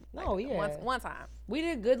Lil Kim. No, yeah. One time. We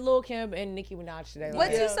did good Lil Kim and Nicki Minaj today. What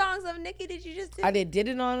Like, two songs of Nicki did you just do? I did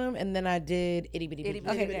It On Him, and then I did Itty Bitty Itty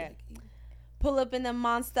Bitty. Bitty. Okay, pull up in the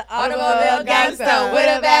monster Automobile automobile gangster gangster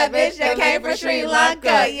with a bad bitch that came from Sri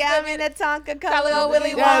Lanka. Yeah, I'm in a Tonka Color color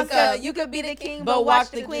Willy Yes. Wonka. You could be the king, but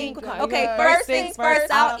watch the queen. Okay, Yeah. first things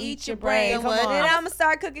first, I'll eat your brain. Come on. Then I'ma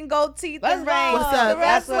start cooking gold teeth Let's and go. rain. What's up? The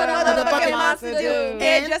rest That's what a what a motherfucking motherfucking monster monster do. do.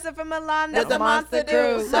 Hairdresser from Milan, that's the a monster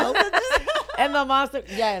do. So And the monster,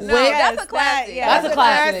 yes. No, Wait, that's a classic. That's a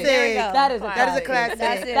classic. There we go. That is a That that is a classic. classic.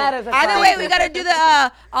 That's it. That is a I know, classic. Wait, we gotta do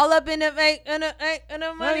the all up in the bank, in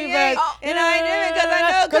the money ain't. And I ain't doing it cause I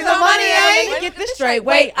know Cause the money ain't. Let me get this straight.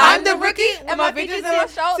 Wait, I'm the rookie. And my features in my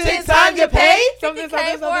shoulders. 10 times you paid. Something,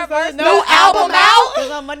 K for a verse. No New album out. Cause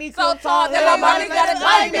my money So tall that my money got a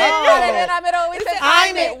diamond. And then I'm always say,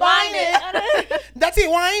 I'm I'm it, wine it. That's it.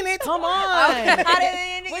 Wine it. Come on. How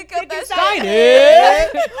did We killed that Find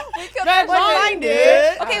shit. it. We killed Drag that find shit.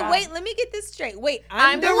 it. Okay, wait, let me get this straight. Wait,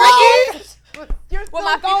 I'm the rookie. You're With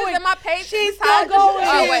my features in my page. She's beside- still going.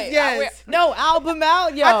 Oh, She wait. is, yes. No album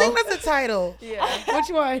out, yo. I think that's the title. Yeah. Which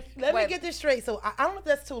one? Let me Wait. get this straight. So I don't know if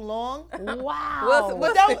that's too long. Wow.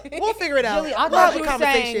 We'll We'll figure it out. Julie, I We'll have thought a you were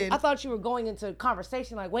conversation. saying. I thought you were going into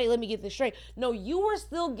conversation. Like, wait, let me get this straight. No, you were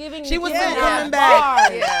still giving. She was me still the coming bars.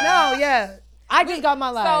 back. Yeah. No, yeah. I just got my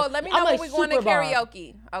life. So let me know when we're going to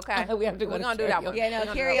karaoke. Okay. We have to go We're to going to do that karaoke. one. Yeah, no, We're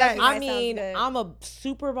gonna do karaoke. that one. I That mean, sounds good. I'm a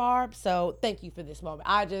super barb, so thank you for this moment.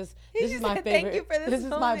 This is just my said, favorite. "Thank you for this is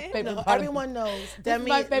my moment." favorite No, part. everyone knows. This is Demi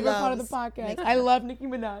my favorite part of the loves podcast. Nicki. I love Nicki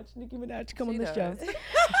Minaj. Nicki Minaj, come on She the show. does.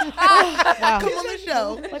 Wow. Come on the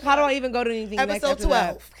show. Like, how do I even go to anything next Episode after that?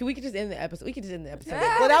 12. Can we could just end the episode? We could just end the episode.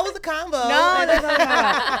 Well, that was a combo. No, that's not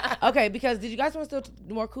right. Okay, because did you guys want still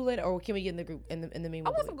more Kool-Aid, or can we get in the group in the mean? I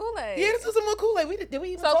want some Kool-Aid. Yeah, this was some more Kool-Aid. Did we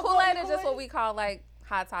even So talk about Kool-Aid the is just what we call like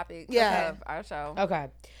hot topic Yeah. of our show. Okay.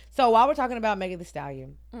 So while we're talking about Megan Thee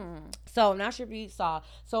Stallion, so I'm not sure if you saw.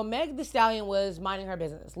 So Meg Thee Stallion was minding her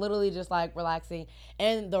business, literally just like relaxing.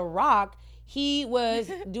 And The Rock, he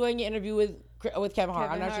was doing an interview with Kevin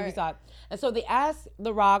Hart. I'm not sure if you saw it. And so they asked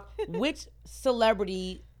The Rock, which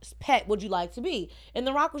celebrity pet would you like to be? And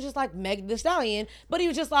The Rock was just like, Meg Thee Stallion, but he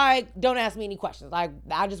was just like, don't ask me any questions. Like,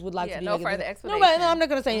 I just would like to be no Megan further Thee- explanation. No, I'm not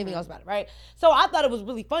gonna say anything else about it, right? So I thought it was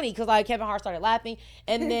really funny because like Kevin Hart started laughing,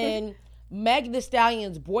 and then Meg Thee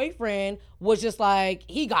Stallion's boyfriend was just like,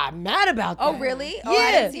 he got mad about that. Oh, really? Oh, I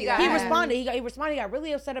Yeah, didn't see that. he responded. He responded. He got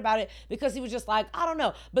really upset about it because he was just like, I don't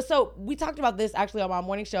know. But so we talked about this actually on my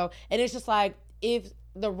morning show, and it's just like, if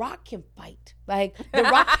The Rock can fight, like The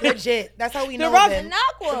Rock, Legit. That's how we know Rock- him.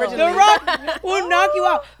 The Rock will knock you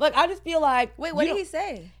out. Like I just feel like, Wait, what you did know, he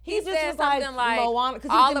say? He just said was something like, Moana, 'cause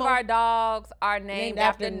he all did of our dogs are named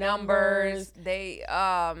after numbers. They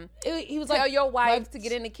He was tell like, your wife like, to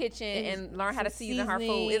get in the kitchen and learn how to some season her food.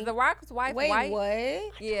 seasoning. Is The Rock's wife Wait, white?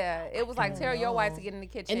 what? Yeah, it was like tell your wife to get in the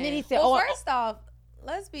kitchen. And then he said, Well, "Oh, first off,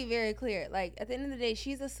 let's be very clear. Like, at the end of the day,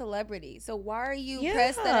 she's a celebrity. So why are you Yeah.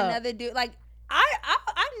 pressed that another dude? Like,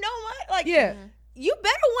 I know my like. yeah." You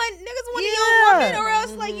better want niggas want Yeah. your woman, or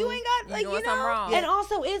else like you ain't got like doing you know. something wrong. And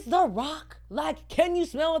also, it's The Rock. Like, can you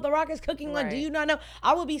smell what The Rock is cooking? Like, do Right. you not know?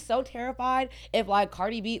 I would be so terrified if, like,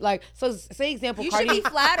 Cardi B, like, so say example, You Cardi should be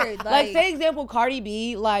flattered. like, say example, Cardi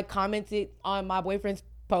B, like, commented on my boyfriend's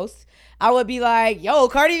post. I would be like, yo,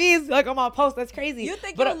 Cardi B is like on my post. That's crazy. You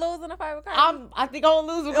think but you'll lose in a fight with Cardi? I think I'm gonna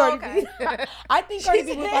lose with Cardi B. I think Cardi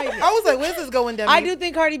B would fight me. I was like, where's this going, Demi? I do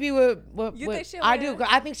think Cardi B would. You think she'll I win? do.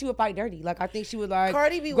 I think she would fight dirty. Like I think she would like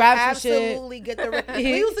Cardi B would grab some shit. absolutely get the.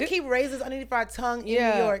 We used to keep razors underneath our tongue in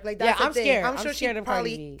New York. Like that's Yeah, the I'm thing. scared. I'm I'm sure scared she of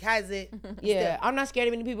Cardi probably B. has it. Yeah, I'm not scared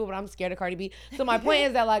of many people, but I'm scared of Cardi B. So my point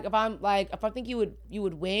is that like if I think you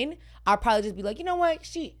would win, I'll probably just be like, you know what,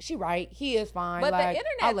 she right, he is fine. But like, the I'll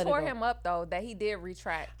internet let it tore go. him up though that he did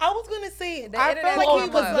retract. I was gonna say, The I internet felt tore like he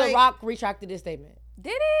him was up. The like, Rock retracted his statement.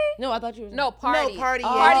 Did he? No, I thought you were. No, Party. Party, yeah,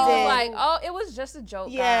 Party he was did. like, oh, it was just a joke.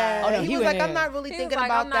 yeah. guys. Oh, no, he he was went like, I'm in. not really He was thinking like,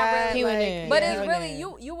 about I'm not that. really- He went like, in. But Yeah. it's He really went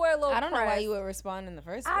in. you were a little. I don't know why pressed. you would respond in the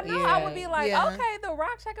first I place. know. Yeah. I would be like, Yeah. okay, the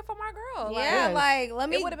Rock checking for my girl. Like, Yeah, Yes. like let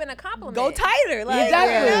me it would have been a compliment. go tighter. Like,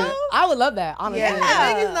 Exactly. you know? I would love that. Honestly. Yeah,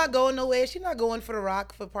 Yeah. Megan's not going nowhere. She's not going for the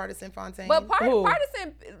Rock for Partisan Fontaine. But Who?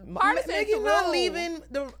 partisan Megan's not threw- leaving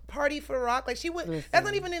the party for the Rock. Like she would. That's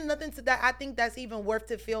not even in nothing to that. I think that's even worth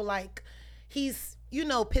to feel like he's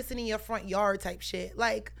pissing in your front yard type shit.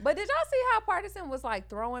 Like But did y'all see how partisan was like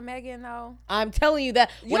throwing Megan though? I'm telling you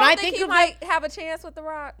that You when don't I think think he of might have a chance with the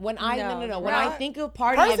Rock? when I no. No. When I Right. think of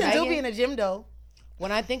Party and Partisan do be in Megan, the gym though.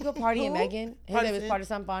 when I think of Party and Who? Megan, his name is Partisan.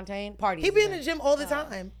 Partisan Fontaine. Party. He be in the gym all the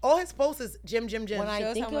time. All his posts is gym. When I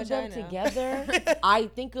Shows think how of much them I know. together, I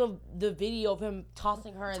think of the video of him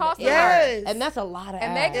tossing her in Tossing the her. air. Yes. And that's a lot of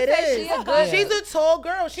And ass. Megan It said is. she a good. She's a tall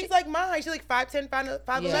girl. She's like mine. She's like 5'10",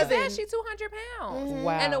 5'11". Yeah. She said she 200 pounds.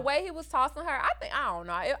 Wow. And the way he was tossing her, I don't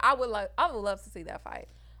know. I would love to see that fight.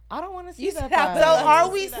 I don't want to see You that. said I fight. would So love are to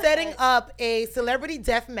we see that setting fight. up a celebrity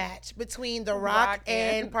death match between The Rock, Rock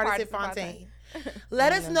and and Partisan Partisan Fontaine?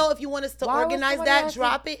 Let us know if you want us to Why would organize somebody that. have to-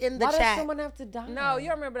 Drop it in the Why does chat. someone have to die? No, you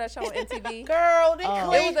remember that show on MTV? Girl, they Oh.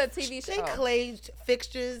 claved, It was a TV They show. claved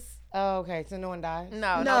fixtures. Oh, okay, so no one dies.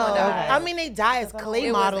 No, No, one died. I mean they die as clay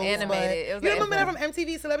It was models. animated. But It was you remember that from animated.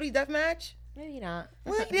 MTV Celebrity Deathmatch? Maybe not.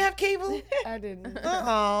 What? You have cable? I didn't.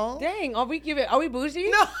 Uh-oh. Dang, are we bougie?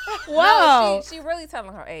 No. Wow. No, she really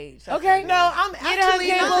telling her age. That's Okay. what No, I'm You didn't have actually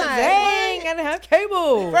cable? not. Dang, I didn't have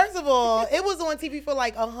cable. First of all, it was on TV for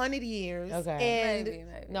like 100 years. Okay. And Maybe.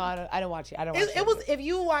 No, I don't watch it. I don't watch it was, if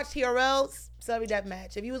you watched TRL's Celebrity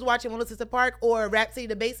Deathmatch, if you was watching Melissa Sister Park or Rap City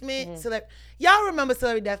the Basement, y'all remember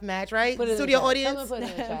Celebrity Deathmatch, right? Put it in the Studio chat. audience. Someone put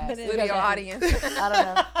it in the chat. Put it in Studio audience. I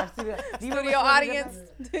don't know. Our studio, do you remember Studio Celebrity audience.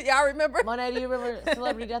 Deathmatch? Y'all remember? Monet, do you remember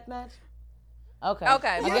Celebrity Deathmatch? Okay. Okay,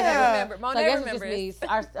 I Monet guess Yeah. remember. So I Monet guess it's remembers. just me.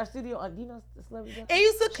 Our studio. Do you know Celebrity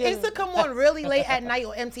Deathmatch? It used to come on really late at night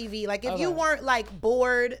on MTV. Like if you Okay. weren't like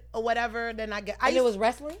bored or whatever, then I And it was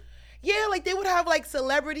wrestling. yeah, like they would have like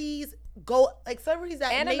celebrities celebrities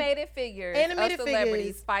that Animated figures Animated of celebrities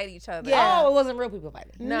figures. fight each other. Yeah. Oh, it wasn't real people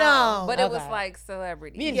fighting. No. But it was Okay. like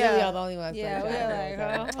celebrities. Me and Yeah. Jilly are the only ones. Yeah, playing we're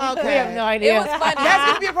that. like, Okay. Okay. We have no idea. It was funny. That's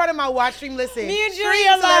gonna be a part of my watch stream. Listen, Me and stream Jilly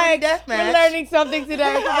are Celebrity like, we're Deathmatch. learning something today.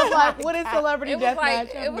 I was like, what is Celebrity It was Deathmatch? like I have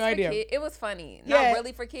it was no for idea. kids. It was funny. Yeah. Not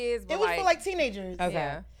really for kids, but It was like, for like teenagers. Okay.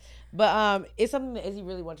 yeah. But it's something that Izzy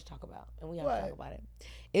really wanted to talk about, and we have to What? talk about it.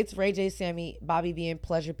 It's Ray J, Sammy, Bobby V, and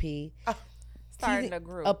Pleasure P. Starting a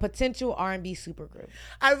group. A potential R&B supergroup.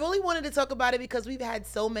 I really wanted to talk about it because we've had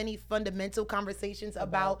so many fundamental conversations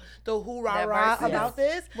about the hoorah rah Diversity. about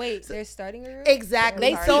this. Wait, they're starting a group?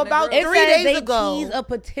 Exactly. They're So starting a about group. 3 It says days they ago, tease a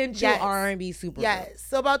potential Yes. R&B supergroup. yes.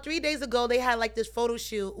 So about 3 days ago, they had like this photo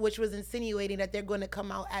shoot, which was insinuating that they're going to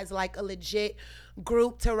come out as like a legit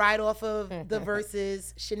group to ride off of the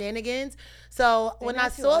Versus shenanigans. So when I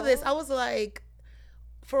not too saw this, old? I was like,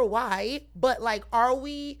 for why? But like, are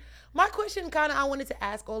we? My question kind of I wanted to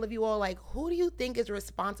ask all of you all, like, who do you think is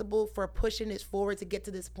responsible for pushing this forward to get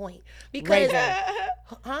to this point? Ray Because, J.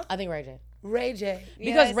 huh? I think Ray J. Ray J.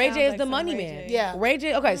 Because it Ray sounds J is like the some money Ray man. J. Yeah. Ray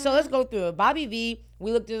J. Okay, so let's go through it. Bobby V,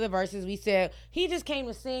 we looked through the verses. We said he just came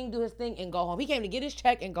to sing, do his thing, and go home. He came to get his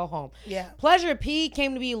check and go home. Yeah. Pleasure P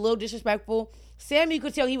came to be a little disrespectful. Sammy, you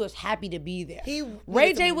could tell he was happy to be there. He Ray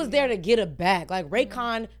needed to J be was there. there to get a bag. Like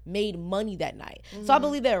Raycon made money that night. So I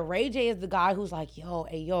believe that Ray J is the guy who's like, yo,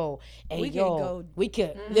 hey, yo, hey, We could yo. go- We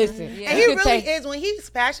could. Listen. Yeah. And we he could really take- is. When he's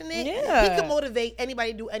passionate, Yeah. he can motivate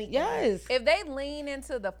anybody to do anything. Yes. If they lean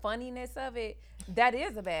into the funniness of it, that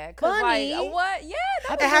is a bad. Cause Funny? like what? Yeah,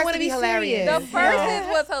 I that thought It has you wanted to be hilarious. the serious. verses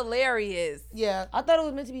was hilarious. Yeah. I thought it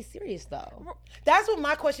was meant to be serious though. That's what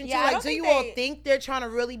my question too. Yeah, I Like, don't do think you all they- think they're trying to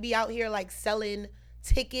really be out here like selling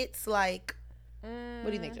tickets? Like, What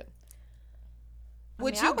do you think, Joe?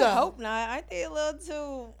 would I you would go? hope not. I think a little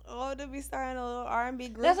too old to be starting a little R&B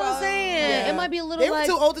group. That's what I'm out. saying. Yeah. It might be a little They were like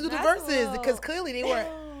too old to do the Not too verses old. because clearly they were.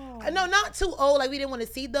 No, not too old. Like we didn't want to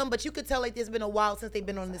see them, but you could tell like it's been a while since they've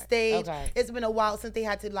been on the stage. Okay. It's been a while since they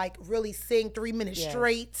had to like really sing 3 minutes Yes.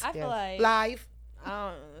 straight I feel Yes. like live.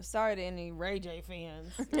 Sorry to any Ray J fans,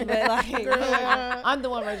 but like, I'm the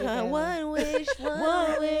one Ray J fan. one wish,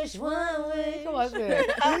 One wish, one wish. Come on,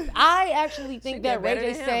 shit. I actually think that Ray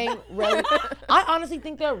J sang. I honestly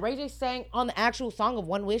think that Ray J sang on the actual song of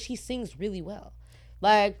One Wish. He sings really well.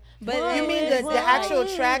 Like, But You mean the actual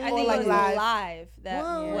track I or think like it was live? live. That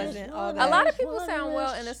wasn't all A that. lot of people sound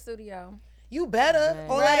well in the studio. You better Man.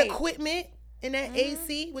 all that Right. equipment and that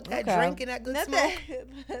AC with that Okay. drink and that good Not smoke.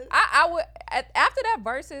 that- I would after that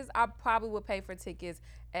versus, I probably would pay for tickets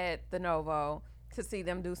at the Novo to see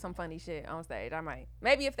them do some funny shit on stage. I might,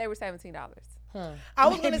 maybe if they were $17. I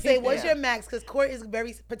was gonna say, what's Yeah. your max? Because Court is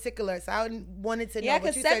very particular, so I wanted to know. Yeah,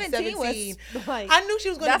 but because you said 17 was like I knew she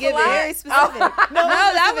was gonna That's a give lot. it. very specific. No,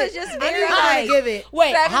 that was just I knew very you were gonna like. give it.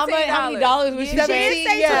 wait, how many $17. dollars was She she didn't saying?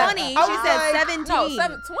 say yeah. 20. I She was said like, 17. No,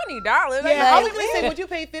 $20. Yeah, I was Like- gonna say, would you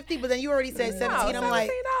pay 50? But then you already said 17. I'm like,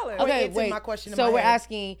 $17. Court Okay, answered wait. my question in So my we're head.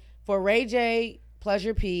 asking for Ray J,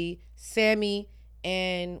 Pleasure P, Sammy,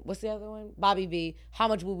 and what's the other one? Bobby V. How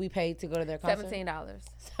much would we pay to go to their concert? $17.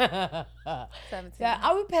 $17. Yeah,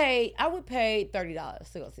 I would pay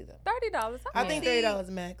 $30 to go see them. $30. I think $30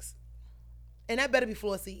 max, and that better be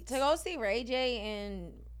floor seats. To go see Ray J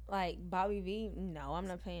and like Bobby V, no, I'm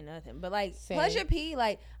not paying nothing. But like Same. Pleasure P,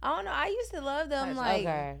 like I don't know, I used to love them like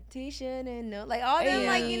Okay. Tisha and no, like all them,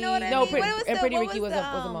 like you know what I No, mean. Pretty- What was and the- Pretty what Ricky was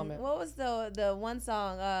a moment. What was the one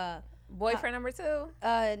song? Boyfriend number 2.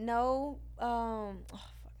 No, oh, fuck,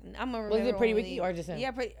 I'm gonna Was it remember Pretty when Ricky we- or just him?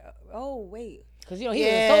 Yeah, pretty. Oh wait. Because, you know, he's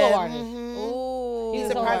a solo artist. mhm. Oh, He He's a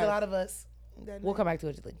surprised solo a lot of us. We'll come back to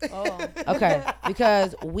it, Jilly. oh. Okay,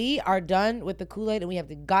 because we are done with the Kool-Aid and we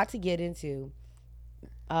have got to get into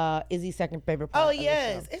Izzy's second favorite part. Oh of the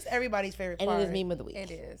yes, show. it's everybody's favorite And part. it is meme of the week.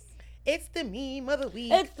 It is. It's the meme of the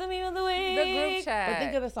week. It's the meme of the week. The group chat. But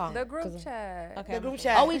think of the song. The group 'cause- chat. Okay. the group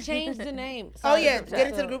chat. Oh, we changed the name. Oh Sorry, yeah, group get chat.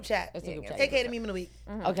 into the group chat. It's the group chat. AKA the meme of the week.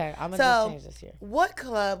 Okay, I'm going to So, just change this here. what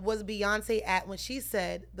club was Beyonce at when she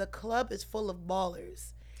said the club is full of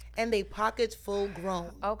ballers and they pockets full grown?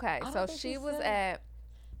 Okay, don't so think she she was said at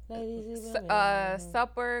Ladies and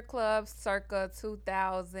Supper Club circa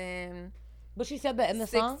 2016. But she said that in the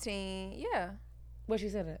song? Yeah. Where she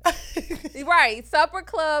said it? Right. Supper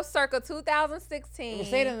Club circa 2016.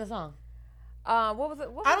 Say it in the song. What was it?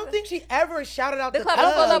 I don't think she ever shouted out the the club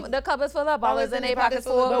is full of the club is full of ballers in their pockets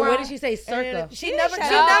full of But where grown. did she say circa? And she didn't never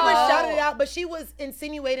shout out. shouted it out, but she was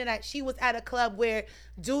insinuating that she was at a club where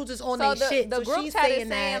dudes is on So their shit. the So group she's chat saying is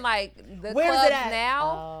that. saying like the Where is clubs it at?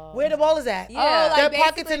 now. Where the ballers at? Yeah. Oh, like Their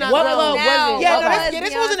pockets are not What grown. club was it? Yeah, Okay. no,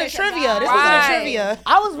 this wasn't a Beyonce trivia. This Right. wasn't a trivia.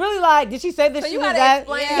 I was really like, did she say that So she you was gotta at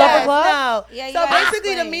explain Supper that. Club? No. Yeah, you So gotta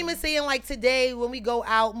basically, the explain. meme is saying like today when we go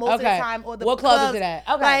out, most of the Okay. time, or the What club is clubs, it at?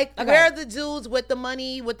 Okay. Like Okay. where are the dudes with the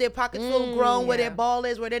money, with their pockets full grown, where yeah. their ball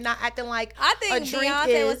is, where they're not acting like I a think drink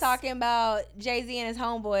Beyonce was is. talking about Jay-Z and his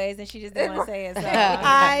homeboys, and she just didn't want to say it. So.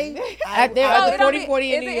 At their- at the it don't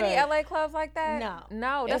 40 in is New it any York. LA clubs like that?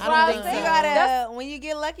 No, that's I what don't I was think saying. so. You gotta, when you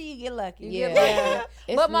get lucky, you get lucky. Yeah.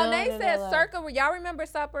 It's But none Monet in said LA. circa. Y'all remember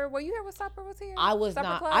Supper? Were you here when Supper was here? I was Supper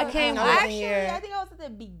not. Club? I came I with- wasn't Actually, here. I think I was at the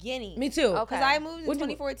beginning. Me too. Okay. Because I moved in What'd you-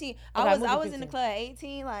 2014. Okay, I I moved was in in the 15. club at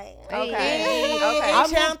 18. Like, Okay. Hey, Okay. I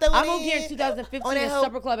Child moved, throwing I moved here in in 2015 on that and hoe.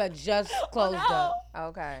 Supper Club had just closed up.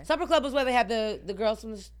 Okay. Supper Club was where they had the girls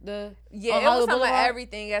from the Yeah, on it was Hollywood some of Boulevard.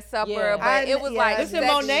 everything at Supper, Yeah. but it was Yeah. like Listen,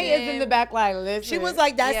 Monet is in the back like, listen. She was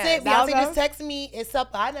like, "That's Yeah. it." That Beyonce was just texted me. It's up.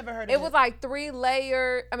 I never heard of it. It was like three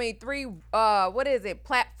what is it?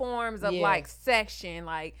 Platforms of Yeah. like section,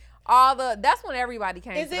 like all the. That's when everybody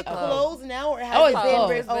came. Is to it the club. closed now or has Oh, it it's been?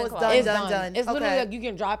 closed. It's Oh, been it's closed. done, It's done, done. done. It's literally Okay. like you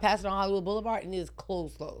can drive past it on Hollywood Boulevard and it's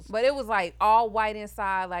closed. But it was like all white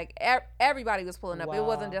inside. Like everybody was pulling up. It Wow.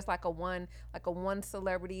 wasn't just like a one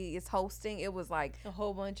celebrity is hosting. It was like a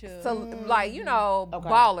whole bunch of. like Okay.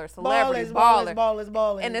 ballers, celebrities,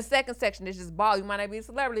 ballers. And the second section is just ball. You might not be a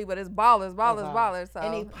celebrity, but it's ballers. Okay. So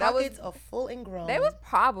And they that was pockets are full and grown. they was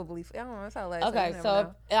probably I don't know. It's LA. Okay, you never so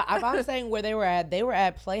know. if I'm saying where they were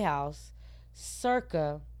at Playhouse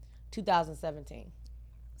circa 2017.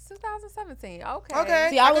 2017. Okay. Okay.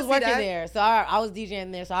 See, I I was can see working that. there, so I was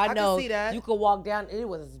DJing there, so I can know see that. you could walk down. It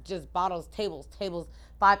was just bottles, tables,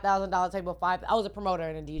 $5,000 table, five. I was a promoter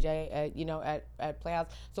and a DJ at Playhouse,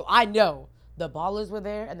 so I know the ballers were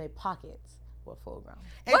there and their pockets were full grown.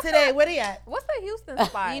 And What's today, that? where they at? What's the Houston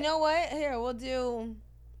spot? You know what? Here, we'll do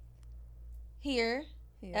here,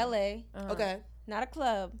 Yeah. LA. Okay. Not a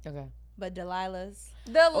club, Okay. but Delilah's.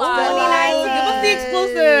 The Give line. us the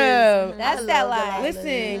exclusive. That's I that love line. Delilah's.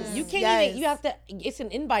 Listen, you can't Yes. even. You have to. It's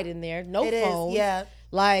an invite in there. No It is, phone. yeah.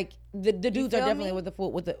 Like the dudes are feel definitely me? with their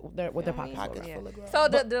pockets. Pockets full. Yeah. full of grown. So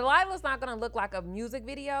the Delilah's not gonna look like a music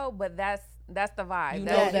video, but that's That's the vibe. You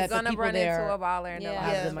That's, know you're that the gonna people run there into a baller and they'll Yeah.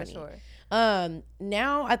 have Yeah. the the money. money. For sure.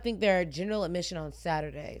 Now I think they're general admission on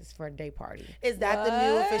Saturdays for a day party. Is that the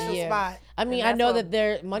new What? official Yeah. spot? I mean, And I that's know what that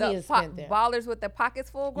their money The is spent there. ballers with their pockets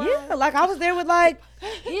full grown. Yeah, like I was there with like,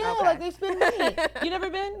 yeah, Okay. like they spend money. You never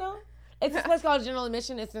been? No. It's this place called General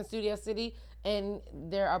Admission. It's in Studio City, and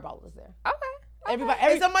there are ballers there. Okay. Everybody,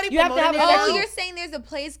 Is somebody you have to have a promoting it Oh, now? you're saying there's a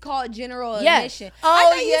place called General Yes. Admission. Oh, I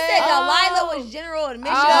thought you yeah. said Oh. Delilah was General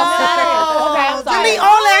Admission Oh. on Saturday. Okay, I'm sorry. Delete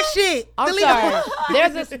all that shit. I'm Delete sorry. all-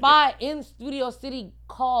 There's a spot in Studio City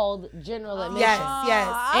called General Admission. Yes, yes.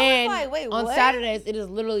 I was And like, wait, on what? Saturdays, it is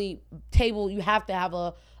literally table. You have to have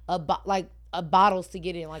a bottles to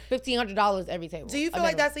get in, like $1,500 every table. Do you feel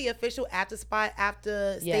like that's the official after spot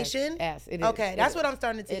after Yes, station? Yes, it is. Okay, It that's is. what I'm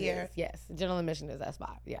starting to It hear. is, yes, General Admission is that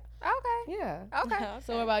spot. Yeah, Okay. yeah. Okay.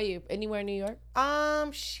 So what about you? Anywhere in New York?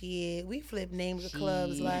 Shit, we flip names of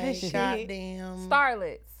clubs Shit. like Shit. goddamn.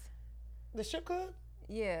 Starlets. The strip club?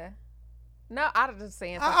 Yeah. No, I was just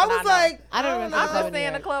saying. I was something like, I don't remember I'm the club just in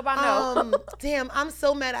saying New the York. club I know. Damn, I'm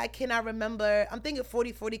so mad I cannot remember. I'm thinking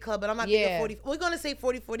 4040 Club, but I'm not Yeah. thinking 40. We're gonna say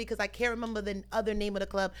 4040 because I can't remember the other name of the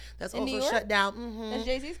club that's In also New York? shut down. Mm-hmm. That's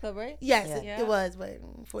Jay-Z's club, right? Yes, Yeah. it was, but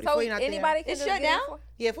 4040 so not anybody can It's just shut get in down? for- there.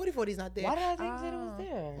 Yeah, 4040 is not there. Why did I think that it was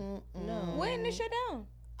there? No. When did it shut down?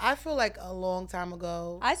 I feel like a long time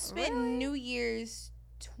ago. I spent Really? New Year's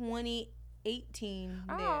 2018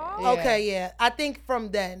 there. Oh. Yeah. Okay, yeah. I think from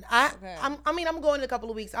then. Okay. I'm going in a couple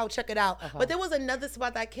of weeks. I'll check it out. Okay. But there was another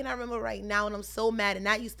spot that I cannot remember right now, and I'm so mad. And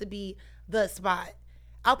that used to be the spot.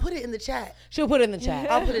 I'll put it in the chat. She'll put it in the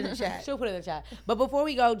chat. I'll put it in the chat. She'll put it in the chat. But before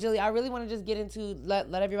we go, Jilly, I really want to just get into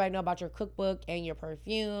let everybody know about your cookbook and your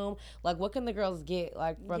perfume. Like, what can the girls get?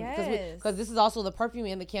 Like, from Yes. because this is also the perfume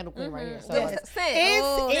and the candle queen right here. So Yes. like, Scent. And,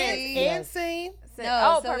 Oh, and, yes. and sing. Scent.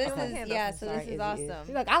 No, so perfume this and is candles. yeah, so sorry, this is Izzy awesome.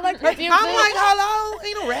 She's like, I like perfume I'm too. like, hello?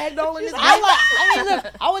 Ain't no ragdoll in this I mean, look,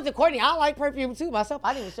 I went to Courtney. I like perfume too myself.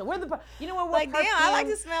 I didn't even show. Where the you know what? We're Like, damn, I like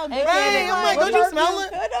to smell good. Right, I'm like, don't you smell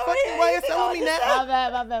it? Good over Fucking here. why you telling me My that?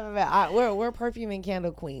 bad. We're perfume and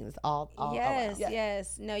candle queens. All Yes, around.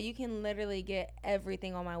 yes. No, you can literally get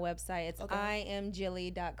everything on my website. It's Okay.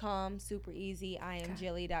 iamjilly.com. Super easy.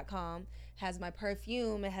 iamjilly.com. Has my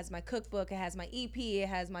perfume. It has my cookbook. It has my EP. It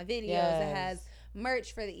has my videos. Yes. It has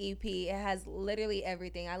merch for the EP. It has literally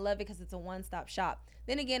everything. I love it because it's a one-stop shop.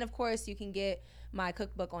 Then again, of course, you can get my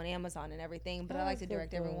cookbook on Amazon and everything. But I like to so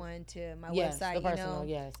direct cool. everyone to my Yes, website. the personal,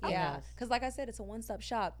 you know? yes. Yeah, Yes. because like I said, it's a one-stop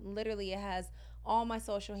shop. Literally, it has all my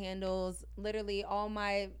social handles, literally all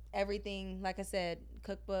my everything. Like I said,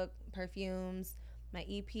 cookbook, perfumes, my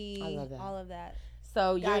EP, I love that. all of that.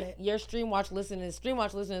 So Got it. your stream watch listen is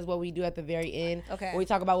what we do at the very end. Okay. Where we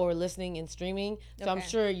talk about what we're listening and streaming. So I'm Okay.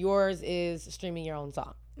 sure yours is streaming your own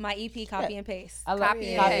song. My EP, copy and paste. I love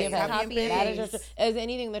Copy and copy paste. and paste. Copy and That is paste. your is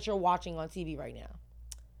anything that you're watching on TV right now.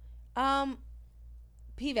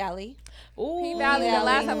 P Valley. Ooh, P-Valley, the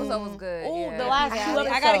last Valley. episode was good. Ooh, yeah. the last P two Valley.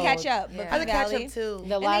 I gotta catch episodes. up. Yeah. But I had to catch P-Valley. up too.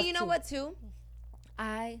 The And last then you know two. what too?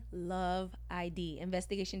 I love ID,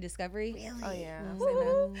 Investigation Discovery. Oh yeah. I've seen that.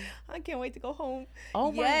 Woo-hoo. I can't wait to go home.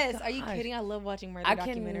 Oh my yes, are you gosh. kidding? I love watching murder I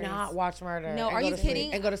documentaries. cannot watch murder. No, and are go you to sleep.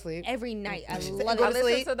 kidding? And go to sleep. Every night. I Go love to I it.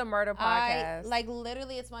 listen sleep. to the murder podcast. I like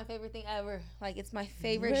literally it's my favorite thing ever. Like it's my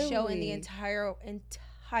favorite show in the Really? entire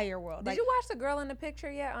world. Did Like, you watch The Girl in the Picture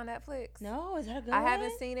yet on Netflix? No, is that a good I one?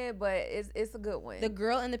 haven't seen it, but it's a good one. The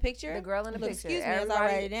Girl in the Picture? The Girl in the Look, Picture. Excuse me, as I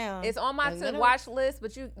Everybody- write it down. It's on my Is it to a- watch list,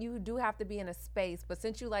 but you do have to be in a space. But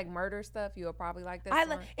since you like murder stuff, you'll probably like this I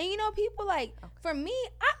one. and you know people like for me,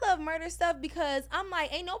 I love murder stuff because I'm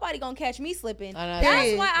like, ain't nobody gonna catch me slipping. I know. That's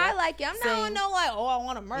Period. why I like it. I'm not Same. on no like, oh, I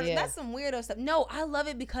want to murder. Yeah. That's some weirdo stuff. No, I love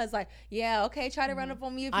it because like, yeah, okay, try to run up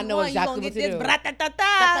on me if I you know want. exactly You what gonna to get do. this.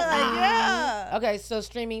 Bra-ta-ta-ta. Like, yeah. Okay, so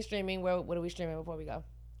streaming. What are we streaming before we go?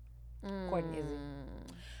 Courtney, is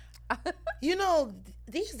it? You know,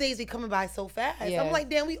 these days be coming by so fast. Yeah. I'm like,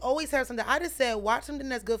 damn, we always have something. I just said, watch something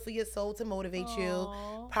that's good for your soul to motivate you.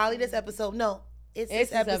 Probably this episode. No, it's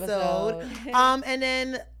this episode. And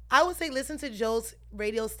then I would say listen to Joe's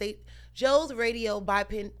radio station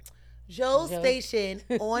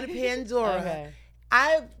on Pandora. Okay.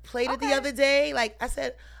 I played it the other day. Like I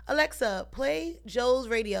said, Alexa, play Joe's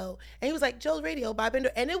radio. And he was like, Joe's radio by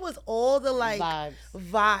Pandora. And it was all the like vibes.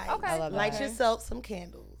 Okay. I love Light that. yourself some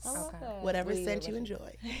candles. Okay. Whatever Sweet. scent you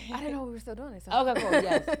enjoy. I didn't know we were still doing this. Okay, cool.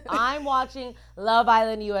 Yes, I'm watching Love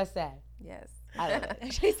Island USA. Yes. I love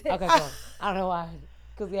it. She said, Okay, cool. I don't know why,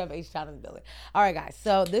 because we have H-Town in the building. All right, guys.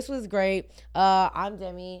 So this was great. I'm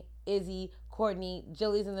Demi, Izzy, Courtney,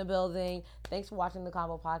 Jilly's in the building. Thanks for watching the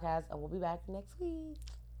Combo Podcast, and we'll be back next week.